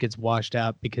field, and just gets washed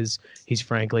out because he's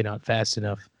frankly not fast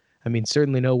enough. I mean,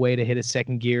 certainly no way to hit a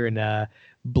second gear and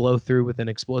blow through with an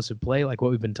explosive play like what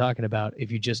we've been talking about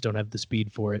if you just don't have the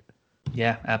speed for it.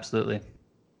 Yeah, absolutely.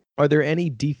 Are there any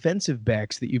defensive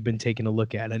backs that you've been taking a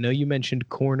look at? I know you mentioned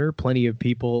corner. Plenty of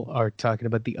people are talking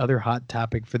about the other hot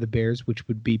topic for the Bears, which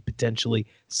would be potentially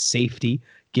safety,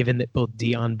 given that both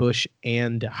Deion Bush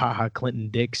and HaHa Clinton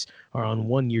Dix are on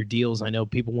one-year deals. I know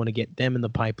people want to get them in the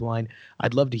pipeline.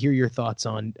 I'd love to hear your thoughts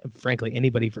on, frankly,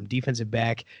 anybody from defensive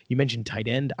back. You mentioned tight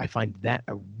end. I find that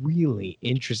a really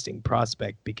interesting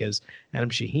prospect because Adam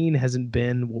Shaheen hasn't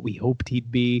been what we hoped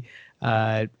he'd be.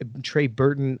 Trey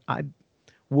Burton,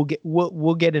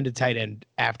 we'll get into tight end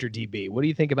after DB. What do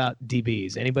you think about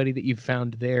DBs? Anybody that you've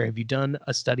found there? Have you done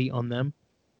a study on them?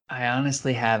 I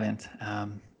honestly haven't.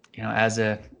 As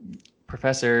a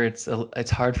professor, it's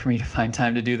hard for me to find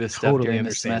time to do this stuff Totally during the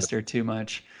understandable. semester too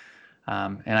much.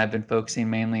 And I've been focusing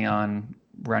mainly on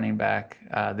running back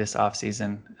this off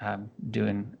season,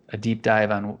 doing a deep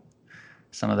dive on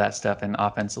some of that stuff and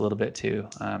offense a little bit too.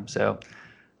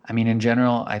 I mean, in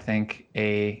general, I think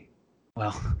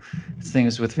well, the thing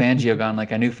is with Fangio gone,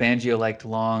 like I knew Fangio liked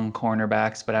long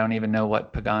cornerbacks, but I don't even know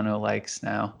what Pagano likes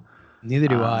now. Neither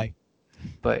do Um, I.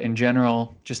 but in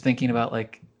general, just thinking about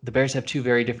like the Bears have two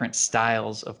very different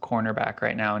styles of cornerback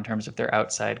right now in terms of their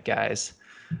outside guys.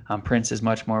 Prince is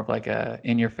much more of like a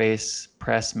in-your-face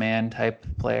press man type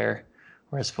player,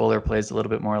 whereas Fuller plays a little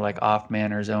bit more like off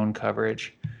man or zone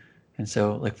coverage. And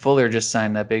so like Fuller just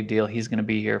signed that big deal. He's going to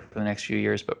be here for the next few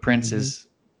years, but Prince Hmm. is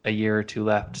a year or two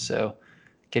left. So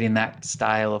getting that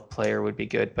style of player would be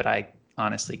good, but I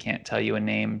honestly can't tell you a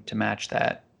name to match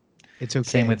that. It's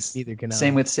Same okay. with Neither can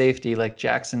same I. with safety. Like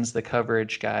Jackson's the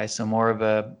coverage guy, so more of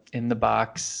a in the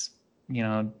box,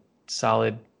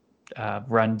 solid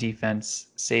run defense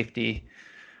safety,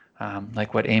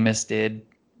 like what Amos did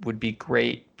would be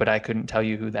great, but I couldn't tell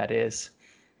you who that is.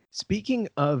 Speaking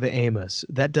of Amos,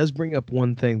 that does bring up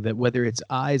one thing that whether it's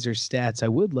eyes or stats, I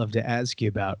would love to ask you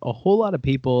about. A whole lot of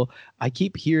people, I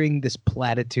keep hearing this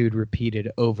platitude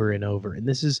repeated over and over. And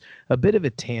this is a bit of a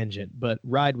tangent, but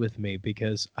ride with me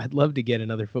because I'd love to get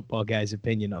another football guy's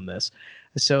opinion on this.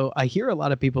 So I hear a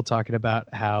lot of people talking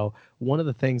about how one of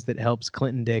the things that helps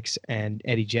Clinton Dix and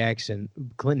Eddie Jackson,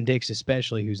 Clinton Dix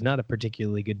especially, who's not a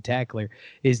particularly good tackler,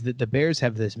 is that the Bears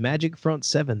have this magic front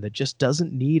seven that just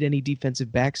doesn't need any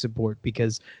defensive back support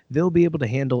because they'll be able to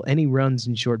handle any runs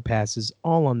and short passes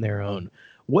all on their own.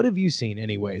 What have you seen,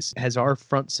 anyways? Has our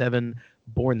front seven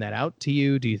borne that out to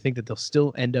you? Do you think that they'll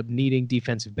still end up needing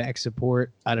defensive back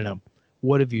support? I don't know.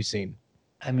 What have you seen?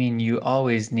 I mean, you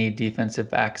always need defensive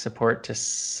back support to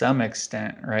some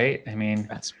extent, right? I mean,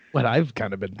 That's what I've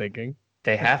kind of been thinking.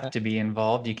 they have to be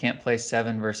involved. You can't play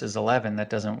 7 versus 11. That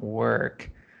doesn't work.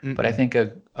 But I Mm-mm. think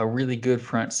a really good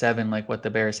front seven, like what the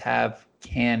Bears have,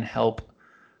 can help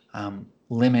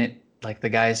limit like the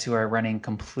guys who are running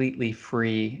completely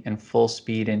free and full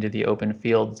speed into the open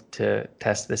field to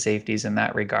test the safeties in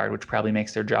that regard, which probably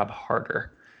makes their job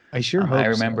harder. I sure I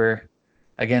hope so. remember,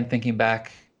 again, thinking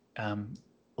back, a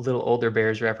little older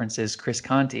Bears references, Chris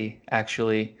Conti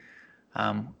actually,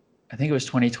 I think it was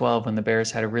 2012 when the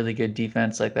Bears had a really good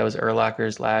defense. Like that was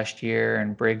Urlacher's last year,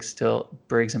 and Briggs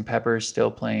and Peppers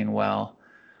still playing well.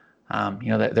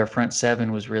 That their front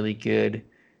seven was really good,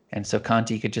 and so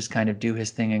Conti could just kind of do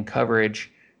his thing in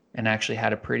coverage, and actually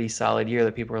had a pretty solid year.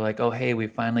 That people were like, "Oh, hey, we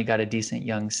finally got a decent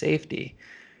young safety."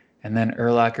 And then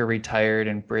Urlacher retired,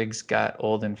 and Briggs got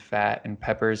old and fat, and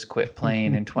Peppers quit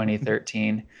playing in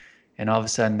 2013. And all of a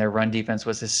sudden, their run defense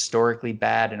was historically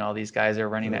bad, and all these guys are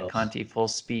running at Ugh. Conti full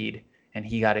speed, and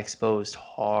he got exposed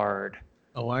hard.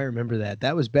 Oh, I remember that.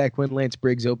 That was back when Lance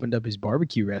Briggs opened up his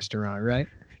barbecue restaurant, right?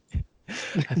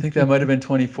 I think that might have been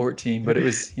 2014, but it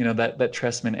was, that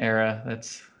Tressman era.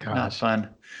 That's not Gosh. fun.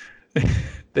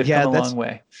 They've come Yeah, a that's long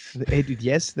way.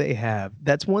 yes, they have.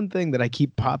 That's one thing that I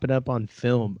keep popping up on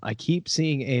film. I keep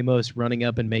seeing Amos running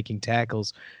up and making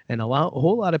tackles, and a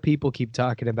whole lot of people keep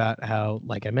talking about how,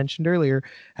 like I mentioned earlier,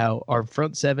 how our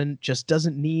front seven just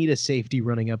doesn't need a safety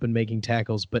running up and making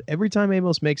tackles. But every time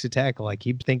Amos makes a tackle, I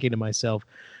keep thinking to myself,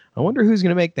 I wonder who's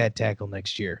going to make that tackle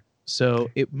next year. So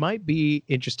it might be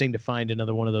interesting to find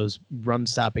another one of those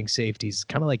run-stopping safeties,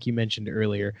 kind of like you mentioned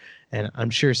earlier. And I'm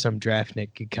sure some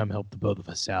draftnik could come help the both of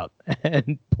us out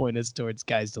and point us towards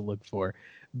guys to look for.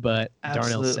 But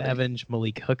Darnell Absolutely. Savage,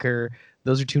 Malik Hooker,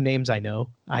 those are two names I know.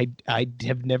 I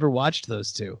have never watched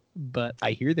those two, but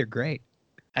I hear they're great.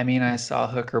 I mean, I saw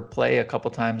Hooker play a couple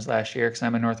times last year because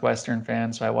I'm a Northwestern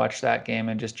fan, so I watched that game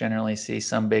and just generally see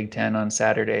some Big Ten on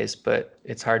Saturdays, but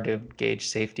it's hard to gauge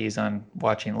safeties on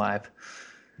watching live.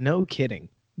 No kidding.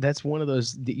 That's one of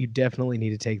those that you definitely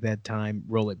need to take that time,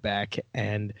 roll it back,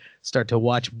 and start to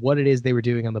watch what it is they were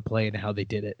doing on the play and how they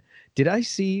did it. Did I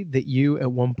see that you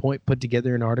at one point put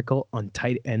together an article on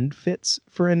tight end fits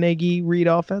for a Nagy Reid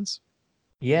offense?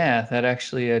 Yeah, that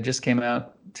actually just came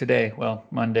out today, well,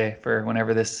 Monday for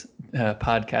whenever this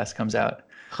podcast comes out.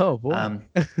 Oh boy. Um,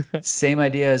 Same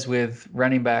idea as with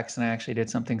running backs, and I actually did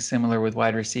something similar with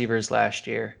wide receivers last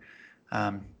year.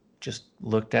 Just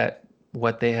looked at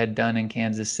what they had done in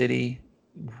Kansas City,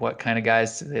 what kind of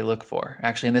guys do they look for.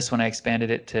 Actually, in this one, I expanded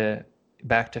it to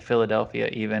back to Philadelphia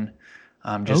even,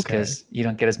 just Okay. because you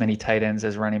don't get as many tight ends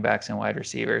as running backs and wide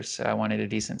receivers. So I wanted a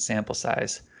decent sample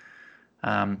size.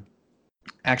 Um,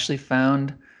 Actually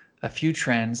found a few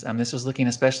trends. This was looking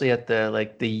especially at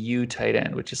the U tight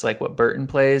end, which is like what Burton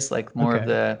plays, like more of Okay.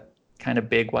 the kind of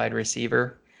big wide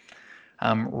receiver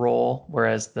role,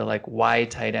 whereas the like Y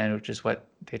tight end, which is what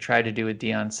they tried to do with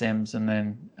Deion Sims and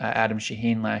then Adam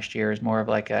Shaheen last year, is more of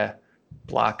like a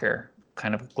blocker,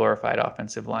 kind of glorified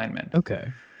offensive lineman.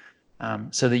 Okay.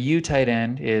 So the U tight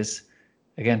end is,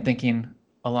 again, thinking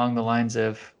along the lines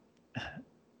of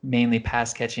mainly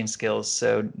pass catching skills.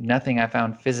 So nothing I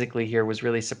found physically here was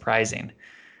really surprising.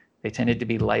 They tended to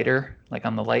be lighter, like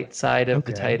on the light side of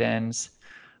the Okay. tight ends,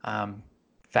 um,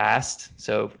 fast.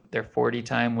 So their 40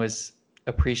 time was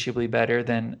appreciably better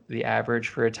than the average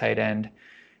for a tight end,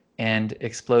 and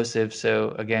explosive.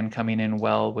 So again, coming in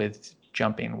well with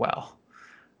jumping well.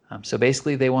 So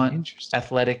basically, they want Interesting.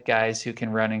 athletic guys who can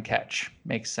run and catch.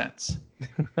 Makes sense.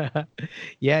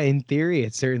 Yeah, in theory,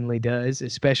 it certainly does,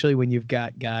 especially when you've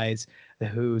got guys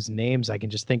whose names I can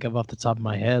just think of off the top of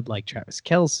my head, like Travis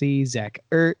Kelsey, Zach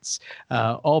Ertz,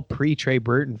 all pre Trey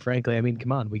Burton, frankly. I mean,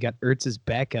 come on, we got Ertz's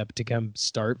backup to come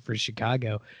start for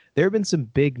Chicago. There have been some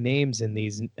big names in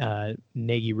these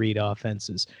Nagy Reid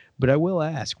offenses, but I will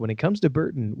ask, when it comes to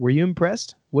Burton, were you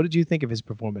impressed? What did you think of his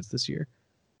performance this year?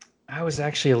 I was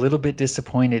actually a little bit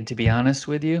disappointed, to be honest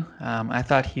with you. I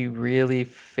thought he really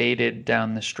faded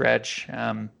down the stretch.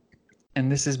 And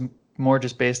this is more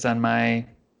just based on my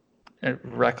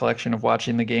recollection of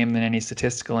watching the game than any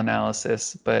statistical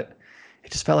analysis. But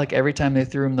it just felt like every time they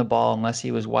threw him the ball, unless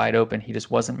he was wide open, he just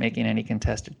wasn't making any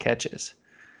contested catches.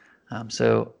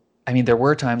 So, I mean, there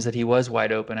were times that he was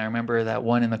wide open. I remember that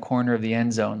one in the corner of the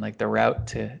end zone, like the route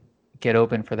to get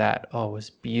open for that. Oh, it was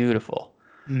beautiful.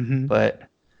 Mm-hmm. But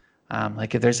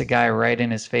like if there's a guy right in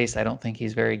his face, I don't think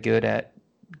he's very good at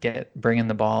bringing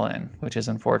the ball in, which is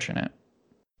unfortunate.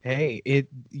 Hey,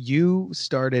 you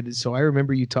started, so I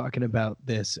remember you talking about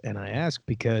this, and I asked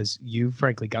because you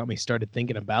frankly got me started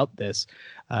thinking about this.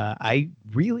 I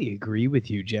really agree with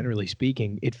you, generally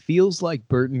speaking. It feels like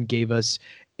Burton gave us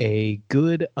a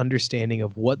good understanding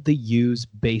of what the U's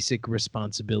basic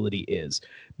responsibility is,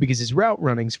 because his route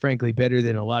running's frankly better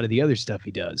than a lot of the other stuff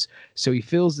he does. So he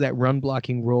fills that run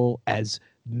blocking role as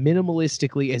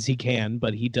minimalistically as he can,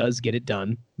 but he does get it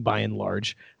done by and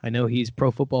large. I know he's Pro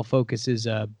Football Focus's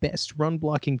best run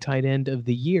blocking tight end of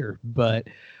the year, but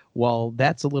while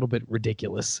that's a little bit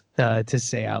ridiculous to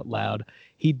say out loud,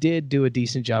 he did do a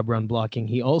decent job run blocking.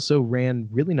 He also ran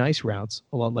really nice routes,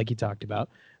 a lot like you talked about.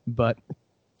 But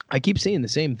I keep saying the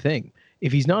same thing.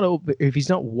 If he's not open, if he's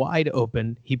not wide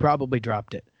open, he probably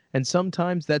dropped it. And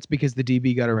sometimes that's because the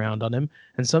DB got around on him,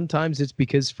 and sometimes it's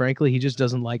because, frankly, he just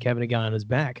doesn't like having a guy on his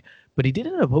back. But he did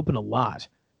end up open a lot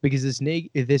because this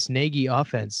Nagy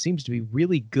offense seems to be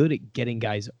really good at getting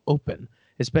guys open,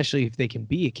 especially if they can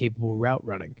be a capable route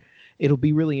running. It'll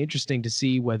be really interesting to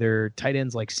see whether tight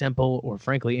ends like Semple or,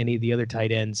 frankly, any of the other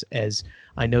tight ends, as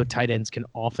I know tight ends can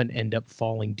often end up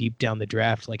falling deep down the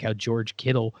draft, like how George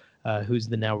Kittle, who's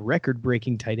the now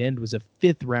record-breaking tight end, was a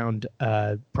fifth-round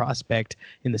prospect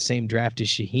in the same draft as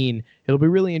Shaheen. It'll be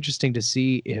really interesting to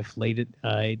see if late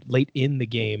in the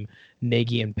game,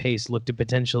 Nagy and Pace look to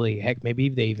potentially, heck, maybe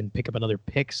they even pick up another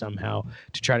pick somehow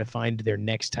to try to find their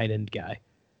next tight end guy.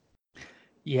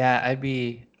 Yeah, I'd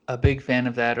be a big fan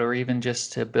of that, or even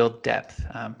just to build depth.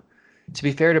 To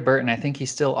be fair to Burton, I think he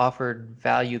still offered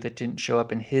value that didn't show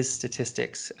up in his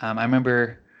statistics. I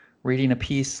remember reading a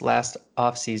piece last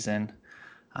offseason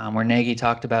where Nagy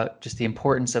talked about just the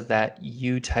importance of that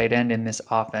U tight end in this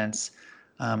offense,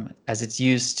 as it's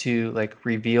used to like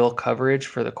reveal coverage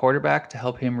for the quarterback to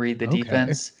help him read the Okay.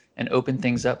 defense and open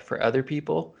things up for other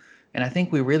people. And I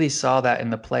think we really saw that in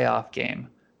the playoff game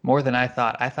more than I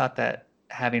thought. I thought that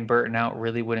having Burton out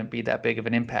really wouldn't be that big of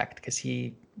an impact because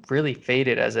he really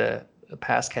faded as a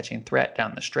pass catching threat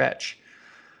down the stretch.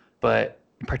 But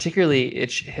particularly,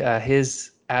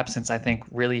 his absence, I think,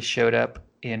 really showed up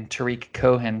in Tariq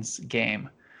Cohen's game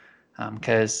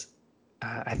because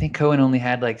I think Cohen only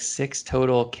had like 6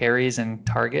 total carries and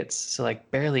targets, so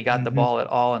like barely got the Mm-hmm. ball at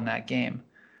all in that game.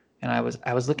 And I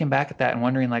was looking back at that and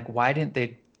wondering like why didn't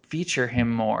they feature him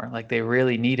more? Like they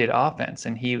really needed offense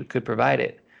and he could provide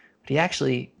it. But he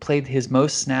actually played his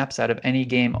most snaps out of any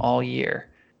game all year.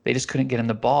 They just couldn't get him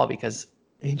the ball because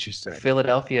Interesting.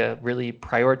 Philadelphia really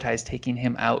prioritized taking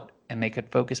him out and they could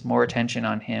focus more attention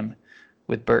on him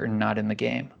with Burton not in the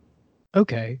game.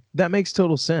 Okay, that makes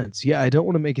total sense. Yeah, I don't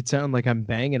want to make it sound like I'm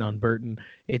banging on Burton.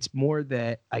 It's more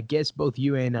that I guess both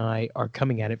you and I are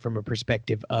coming at it from a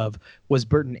perspective of, was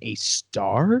Burton a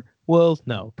star? Well,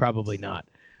 no, probably not.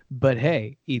 But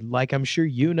hey, like I'm sure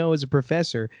you know as a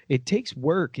professor, it takes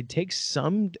work. It takes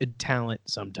some talent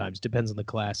sometimes, depends on the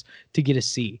class, to get a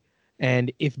C.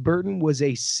 And if Burton was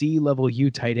a C level U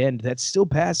tight end, that's still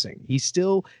passing. He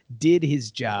still did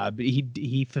his job.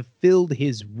 He fulfilled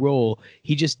his role.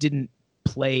 He just didn't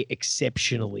play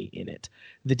exceptionally in it.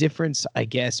 The difference, I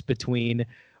guess, between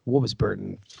what was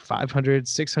Burton, 500,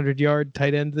 600-yard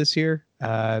tight end this year?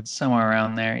 Somewhere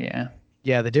around there, yeah.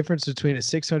 Yeah, the difference between a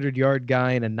 600-yard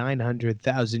guy and a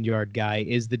 900,000-yard guy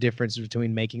is the difference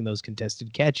between making those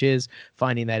contested catches,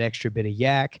 finding that extra bit of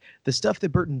yak. The stuff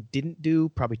that Burton didn't do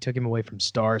probably took him away from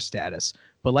star status.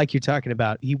 But like you're talking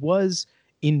about, he was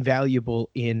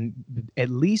invaluable in at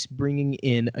least bringing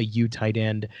in a U tight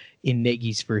end in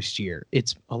Nagy's first year.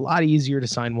 It's a lot easier to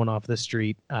sign one off the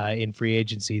street in free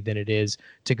agency than it is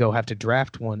to go have to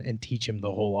draft one and teach him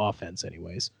the whole offense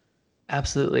anyways.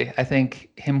 Absolutely. I think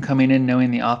him coming in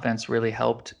knowing the offense really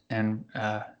helped. And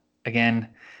again,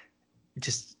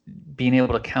 just being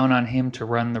able to count on him to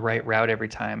run the right route every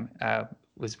time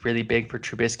was really big for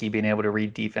Trubisky being able to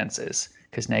read defenses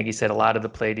because Nagy said a lot of the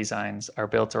play designs are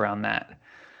built around that.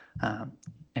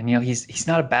 And he's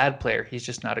not a bad player. He's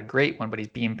just not a great one, but he's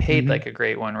being paid Mm-hmm. like a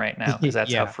great one right now because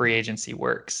that's how Yeah. free agency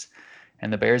works.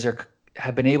 And the Bears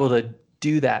have been able to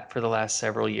do that for the last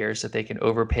several years that they can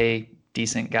overpay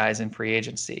decent guys in free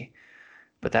agency.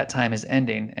 But that time is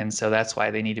ending, and so that's why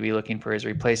they need to be looking for his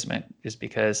replacement. Is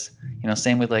because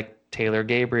same with like Taylor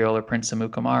Gabriel or Prince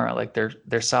Amukamara, like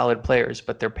they're solid players,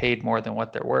 but they're paid more than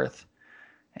what they're worth,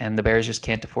 and the Bears just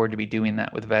can't afford to be doing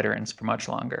that with veterans for much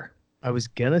longer. I was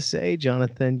gonna say,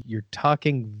 Jonathan, you're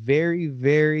talking very,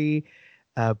 very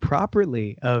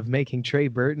properly of making Trey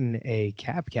Burton a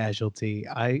cap casualty.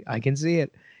 I can see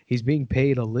it. He's being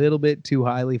paid a little bit too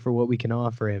highly for what we can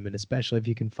offer him, and especially if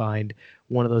you can find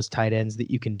one of those tight ends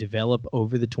that you can develop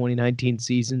over the 2019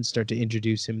 season, start to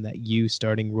introduce him that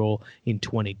starting role in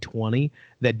 2020,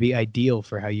 that'd be ideal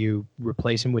for how you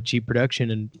replace him with cheap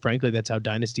production, and frankly, that's how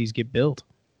dynasties get built.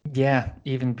 Yeah,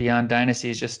 even beyond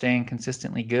dynasties, just staying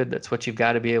consistently good. That's what you've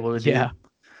got to be able to do. Yeah.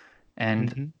 And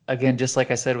hmm again, just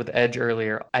like I said with Edge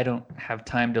earlier, I don't have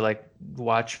time to like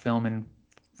watch film and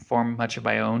form much of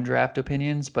my own draft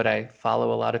opinions, but I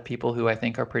follow a lot of people who I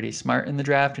think are pretty smart in the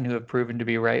draft and who have proven to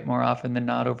be right more often than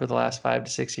not over the last 5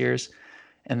 to 6 years.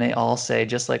 And they all say,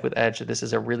 just like with Edge, that this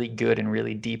is a really good and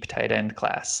really deep tight end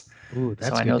class. Ooh, So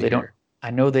that's good to hear.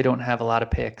 I know they don't have a lot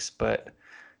of picks, but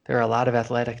there are a lot of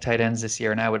athletic tight ends this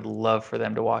year, and I would love for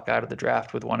them to walk out of the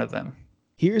draft with one of them.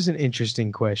 Here's an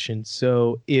interesting question.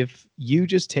 So, if you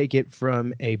just take it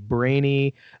from a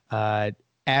brainy,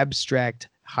 abstract,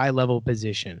 high level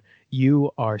position, you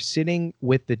are sitting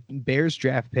with the Bears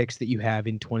draft picks that you have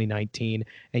in 2019,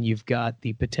 and you've got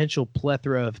the potential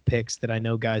plethora of picks that I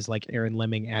know guys like Aaron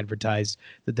Lemming advertised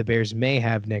that the Bears may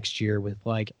have next year with,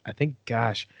 like, I think,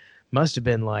 gosh, must have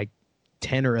been like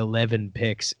 10 or 11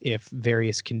 picks if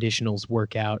various conditionals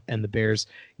work out and the Bears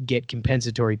get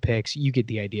compensatory picks. You get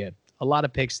the idea. A lot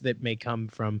of picks that may come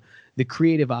from the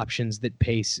creative options that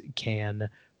Pace can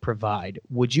provide.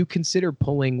 Would you consider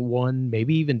pulling one,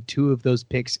 maybe even two of those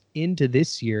picks into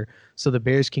this year so the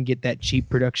Bears can get that cheap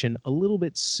production a little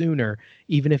bit sooner,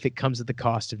 even if it comes at the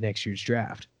cost of next year's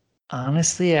draft?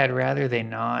 Honestly, I'd rather they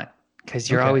not, because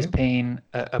you're always Okay. paying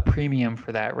a premium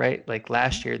for that, right? Like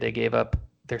last year, they gave up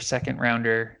their second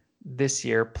rounder this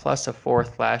year plus a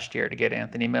fourth last year to get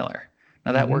Anthony Miller.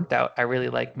 Now that hmm worked out. I really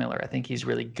like Miller. I think he's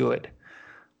really good,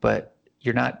 but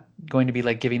you're not going to be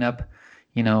like giving up,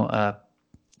 a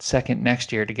second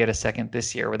next year to get a second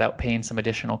this year without paying some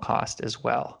additional cost as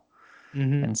well.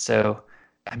 hmm And so,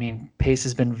 I mean, Pace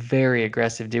has been very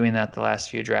aggressive doing that the last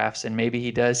few drafts, and maybe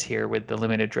he does here with the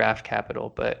limited draft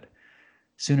capital, but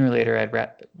sooner or later,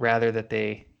 I'd rather that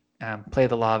they play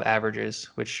the law of averages,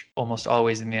 which almost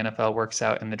always in the NFL works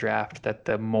out in the draft, that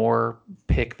the more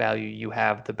pick value you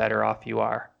have, the better off you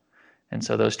are. And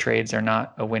so those trades are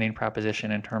not a winning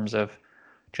proposition in terms of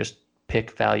just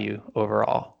pick value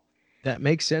overall. That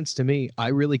makes sense to me. I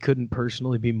really couldn't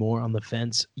personally be more on the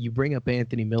fence. You bring up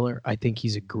Anthony Miller. I think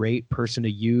he's a great person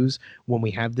to use when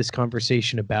we have this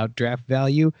conversation about draft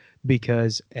value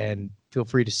because, and feel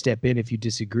free to step in if you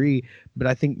disagree, but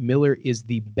I think Miller is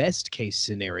the best case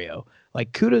scenario.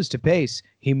 Like, kudos to Pace.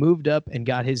 He moved up and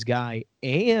got his guy,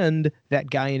 and that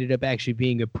guy ended up actually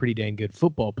being a pretty dang good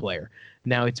football player.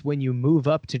 Now, it's when you move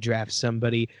up to draft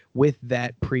somebody with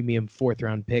that premium fourth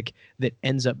round pick that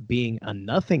ends up being a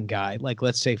nothing guy. Like,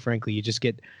 let's say, frankly, you just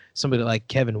get somebody like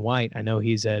Kevin White. I know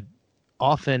he's a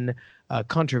often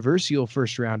controversial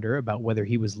first rounder about whether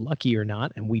he was lucky or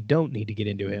not, and we don't need to get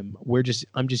into him.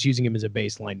 I'm just using him as a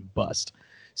baseline bust.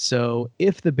 So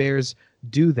if the Bears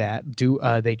do that,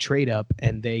 they trade up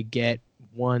and they get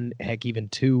one, heck, even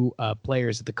two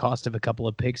players at the cost of a couple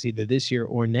of picks either this year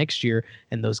or next year,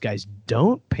 and those guys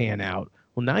don't pan out,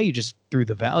 well, now you just threw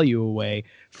the value away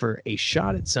for a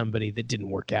shot at somebody that didn't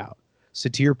work out. So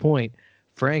to your point,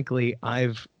 frankly,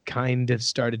 I've kind of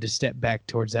started to step back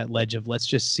towards that ledge of let's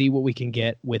just see what we can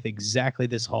get with exactly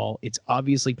this haul. It's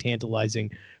obviously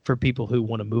tantalizing for people who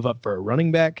want to move up for a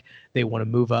running back. They want to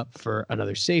move up for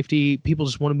another safety. People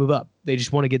just want to move up. They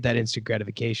just want to get that instant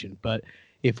gratification. But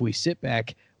if we sit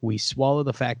back, we swallow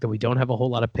the fact that we don't have a whole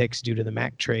lot of picks due to the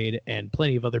Mac trade and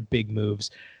plenty of other big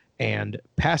moves and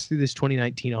pass through this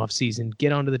 2019 offseason,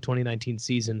 get onto the 2019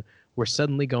 season, we're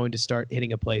suddenly going to start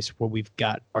hitting a place where we've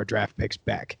got our draft picks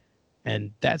back.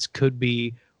 And that could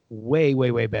be way,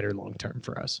 way, way better long term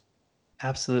for us.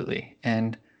 Absolutely.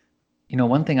 And,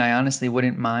 one thing I honestly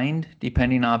wouldn't mind,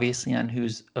 depending obviously on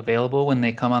who's available when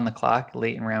they come on the clock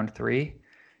late in round 3,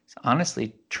 is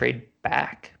honestly trade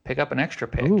back, pick up an extra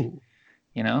pick. Ooh.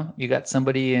 You got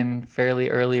somebody in fairly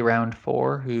early round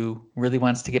 4 who really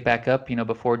wants to get back up,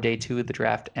 before day 2 of the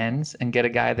draft ends and get a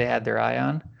guy they had their eye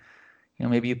on.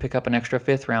 Maybe you pick up an extra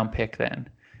 5th round pick then.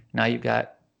 Now you've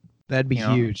got, That'd be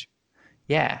huge.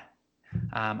 Yeah.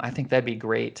 I think that'd be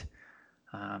great.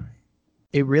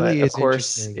 It really but is of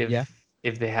course, interesting.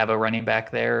 if they have a running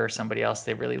back there or somebody else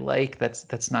they really like,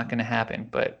 that's not going to happen.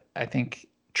 But I think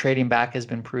trading back has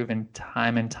been proven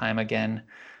time and time again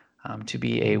to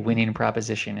be a winning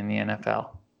proposition in the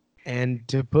NFL. And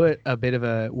to put a bit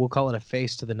of we'll call it a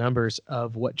face to the numbers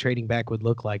of what trading back would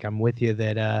look like, I'm with you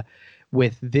that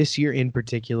with this year in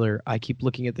particular, I keep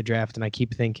looking at the draft and I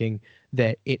keep thinking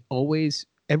that it always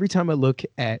every time I look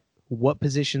at what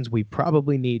positions we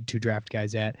probably need to draft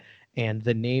guys at and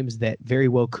the names that very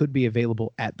well could be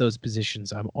available at those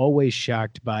positions, I'm always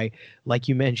shocked by, like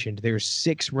you mentioned, there's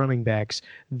 6 running backs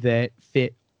that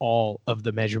fit all of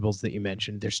the measurables that you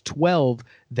mentioned. There's 12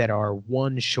 that are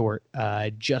one short,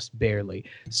 just barely.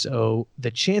 So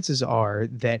the chances are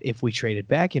that if we traded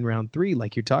back in round 3,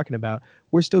 like you're talking about,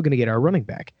 we're still going to get our running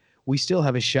back. We still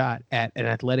have a shot at an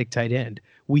athletic tight end.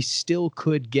 We still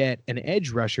could get an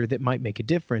edge rusher that might make a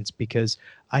difference, because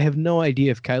I have no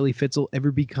idea if Kylie Fitz will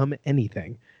ever become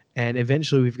anything. And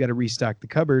eventually we've got to restock the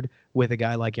cupboard with a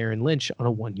guy like Aaron Lynch on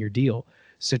a 1-year deal.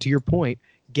 So to your point,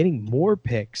 getting more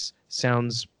picks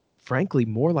sounds frankly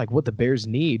more like what the Bears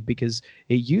need, because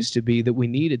it used to be that we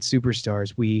needed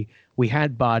superstars. We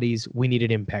had bodies, we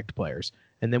needed impact players.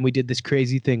 And then we did this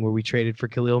crazy thing where we traded for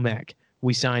Khalil Mack.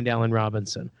 We signed Allen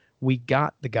Robinson. We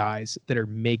got the guys that are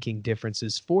making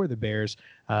differences for the Bears.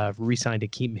 Re-signed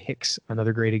Akeem Hicks,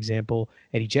 another great example.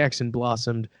 Eddie Jackson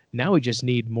blossomed. Now we just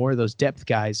need more of those depth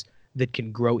guys that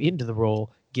can grow into the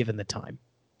role given the time.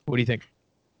 What do you think?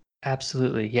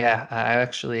 Absolutely. Yeah. I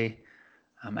actually,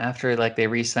 after like they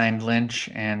re-signed Lynch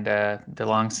and the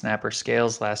long snapper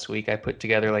Scales last week, I put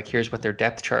together like, here's what their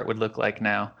depth chart would look like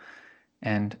now.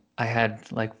 And I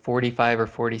had like 45 or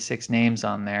 46 names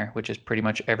on there, which is pretty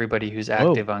much everybody who's Whoa.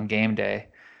 active on game day.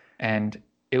 And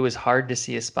it was hard to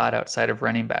see a spot outside of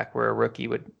running back where a rookie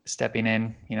would stepping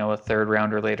in, a third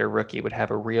rounder later rookie would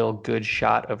have a real good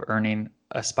shot of earning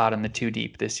a spot in the 2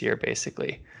 deep this year,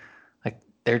 basically. Like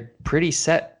they're pretty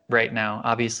set right now.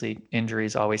 Obviously,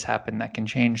 injuries always happen that can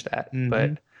change that. Mm-hmm.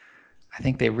 But I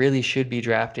think they really should be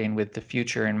drafting with the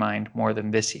future in mind more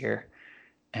than this year.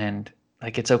 And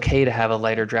like it's okay to have a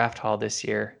lighter draft haul this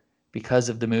year because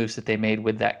of the moves that they made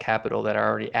with that capital that are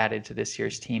already added to this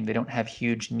year's team. They don't have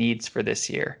huge needs for this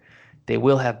year. They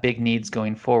will have big needs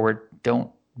going forward.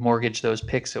 Don't mortgage those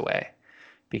picks away,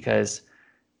 because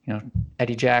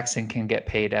Eddie Jackson can get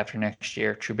paid after next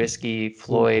year. Trubisky, Oh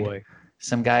Floyd, boy.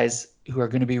 some guys who are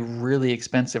going to be really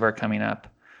expensive are coming up,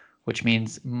 which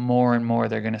means more and more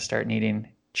they're going to start needing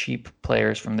cheap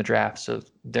players from the draft. So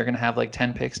they're going to have like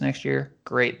 10 picks next year.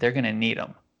 Great. They're going to need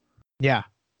them. Yeah,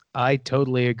 I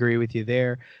totally agree with you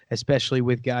there, especially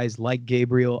with guys like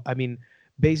Gabriel. I mean,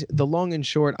 the long and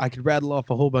short, I could rattle off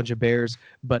a whole bunch of Bears,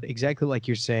 but exactly like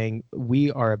you're saying,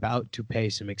 we are about to pay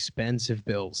some expensive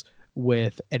bills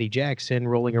with Eddie Jackson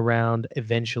rolling around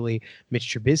eventually. Mitch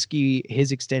Trubisky,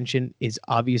 his extension is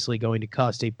obviously going to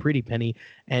cost a pretty penny.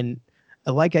 And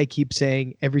like I keep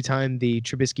saying, every time the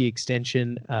Trubisky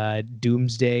extension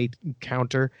doomsday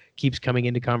counter keeps coming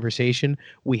into conversation,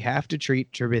 we have to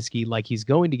treat Trubisky like he's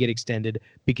going to get extended,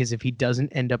 because if he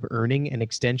doesn't end up earning an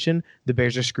extension, the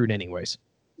Bears are screwed anyways.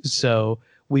 So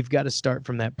we've got to start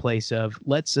from that place of,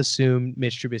 let's assume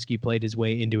Mitch Trubisky played his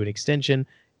way into an extension.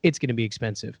 It's going to be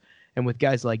expensive. And with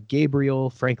guys like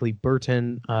Gabriel, frankly,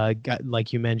 Burton,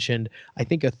 like you mentioned, I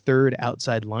think a third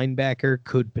outside linebacker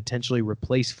could potentially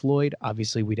replace Floyd.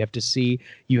 Obviously, we'd have to see.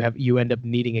 You end up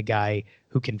needing a guy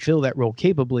who can fill that role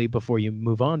capably before you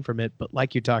move on from it. But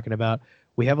like you're talking about,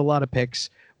 we have a lot of picks.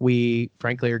 We,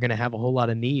 frankly, are going to have a whole lot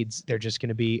of needs. They're just going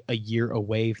to be a year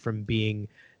away from being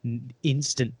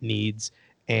instant needs.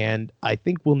 And I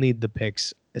think we'll need the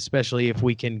picks, especially if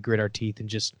we can grit our teeth and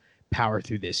just power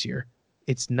through this year.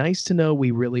 It's nice to know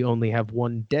we really only have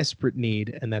one desperate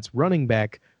need, and that's running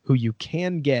back, who you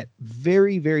can get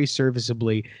very, very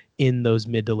serviceably in those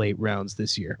mid to late rounds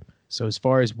this year. So as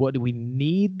far as what do we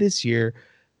need this year,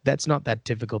 that's not that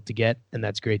difficult to get, and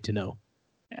that's great to know.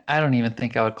 I don't even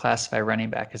think I would classify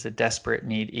running back as a desperate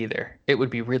need either. It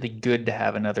would be really good to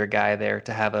have another guy there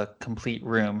to have a complete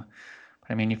room.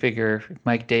 I mean, you figure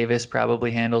Mike Davis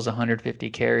probably handles 150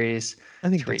 carries. I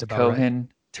think that's about right.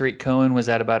 Tariq Cohen was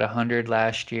at about 100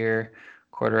 last year.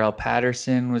 Cordarrelle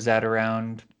Patterson was at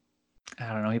around,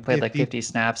 I don't know, he played like 50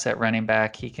 snaps at running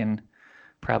back. He can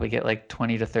probably get like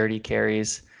 20 to 30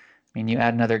 carries. I mean, you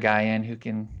add another guy in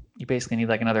you basically need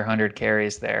like another 100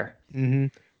 carries there. Mm-hmm.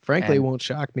 Frankly, it won't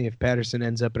shock me if Patterson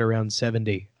ends up at around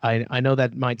 70. I know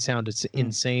that might sound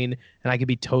insane, and I could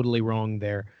be totally wrong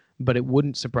there, but it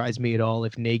wouldn't surprise me at all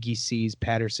if Nagy sees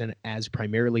Patterson as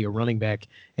primarily a running back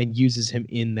and uses him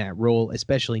in that role,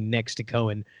 especially next to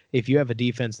Cohen. If you have a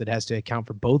defense that has to account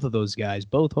for both of those guys,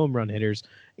 both home run hitters,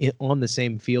 on the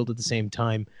same field at the same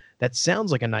time, that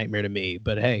sounds like a nightmare to me,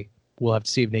 but hey, we'll have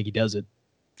to see if Nagy does it.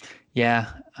 Yeah.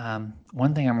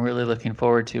 One thing I'm really looking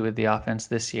forward to with the offense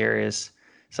this year is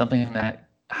something that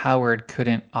Howard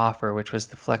couldn't offer, which was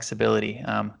the flexibility.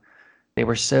 They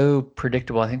were so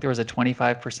predictable. I think there was a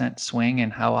 25% swing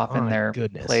in how often their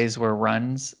plays were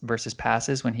runs versus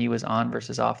passes when he was on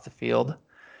versus off the field.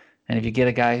 And if you get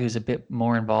a guy who's a bit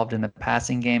more involved in the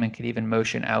passing game and could even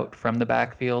motion out from the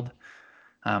backfield,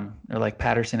 or like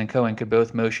Patterson and Cohen could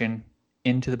both motion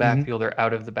into the backfield or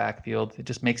out of the backfield, it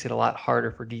just makes it a lot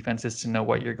harder for defenses to know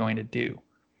what you're going to do.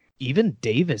 Even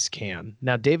Davis can.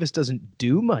 Now, Davis doesn't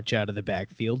do much out of the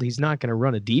backfield. He's not going to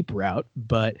run a deep route,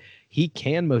 but he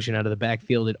can motion out of the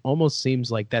backfield. It almost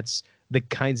seems like that's the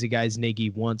kinds of guys Nagy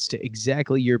wants, to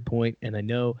exactly your point. And I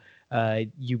know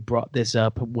you brought this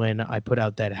up when I put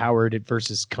out that Howard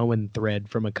versus Cohen thread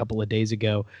from a couple of days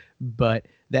ago, but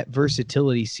that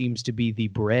versatility seems to be the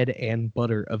bread and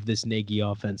butter of this Nagy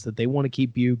offense, that they want to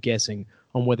keep you guessing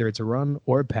on whether it's a run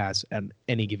or a pass at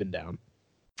any given down.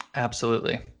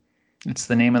 Absolutely. It's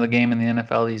the name of the game in the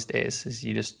NFL these days. Is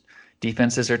you just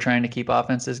defenses are trying to keep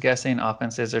offenses guessing,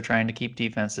 offenses are trying to keep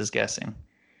defenses guessing.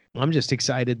 I'm just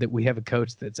excited that we have a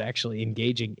coach that's actually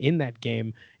engaging in that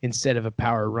game instead of a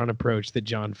power run approach that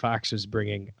John Fox was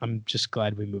bringing. I'm just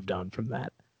glad we moved on from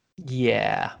that.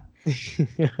 Yeah.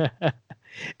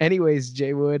 Anyways,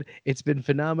 Jay Wood, it's been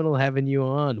phenomenal having you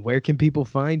on. Where can people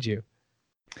find you?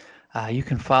 You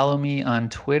can follow me on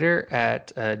Twitter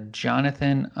at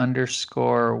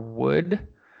Johnathan_Wood.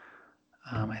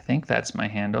 I think that's my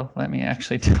handle. Let me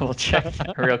actually double check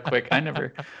that real quick.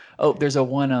 There's a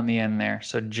 1 on the end there.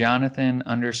 So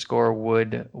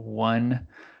Johnathan_Wood1.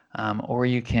 Or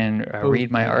you can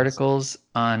read my articles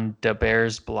on Da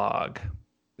Bears blog.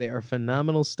 They are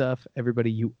phenomenal stuff.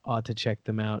 Everybody, you ought to check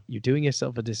them out. You're doing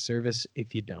yourself a disservice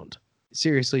if you don't.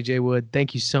 Seriously, Jay Wood,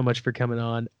 thank you so much for coming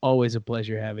on. Always a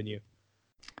pleasure having you.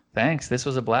 Thanks. This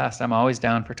was a blast. I'm always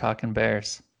down for talking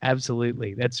Bears.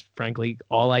 Absolutely. That's frankly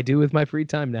all I do with my free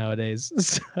time nowadays.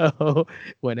 So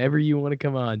whenever you want to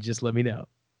come on, just let me know.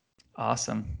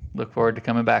 Awesome. Look forward to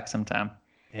coming back sometime.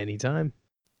 Anytime.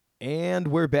 And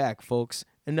we're back, folks.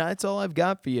 And that's all I've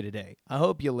got for you today. I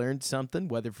hope you learned something,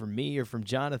 whether from me or from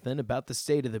Johnathan, about the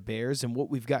state of the Bears and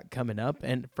what we've got coming up.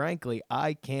 And frankly,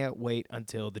 I can't wait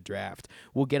until the draft.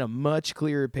 We'll get a much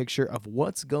clearer picture of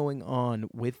what's going on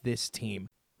with this team.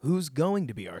 Who's going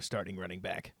to be our starting running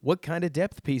back? What kind of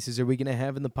depth pieces are we going to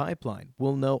have in the pipeline?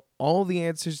 We'll know all the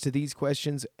answers to these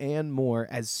questions and more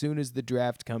as soon as the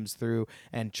draft comes through.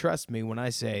 And trust me when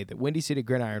I say that Windy City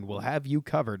Gridiron will have you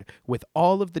covered with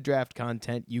all of the draft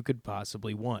content you could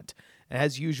possibly want.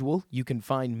 As usual, you can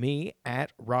find me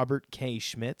at Robert K.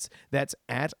 Schmitz. That's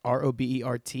at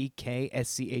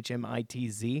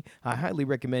RobertKSchmitz. I highly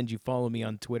recommend you follow me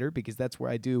on Twitter because that's where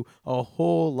I do a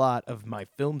whole lot of my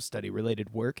film study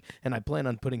related work, and I plan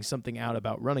on putting something out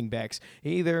about running backs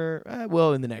either,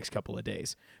 in the next couple of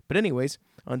days. But anyways,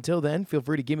 until then, feel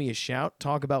free to give me a shout,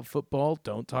 talk about football,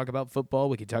 don't talk about football.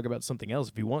 We can talk about something else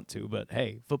if you want to, but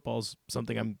hey, football's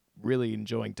something I'm really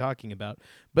enjoying talking about.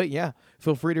 But yeah,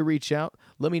 feel free to reach out.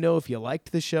 Let me know if you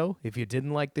liked the show, if you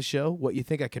didn't like the show, what you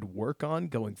think I could work on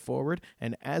going forward.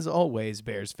 And as always,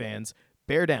 Bears fans,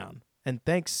 bear down. And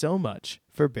thanks so much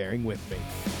for bearing with me.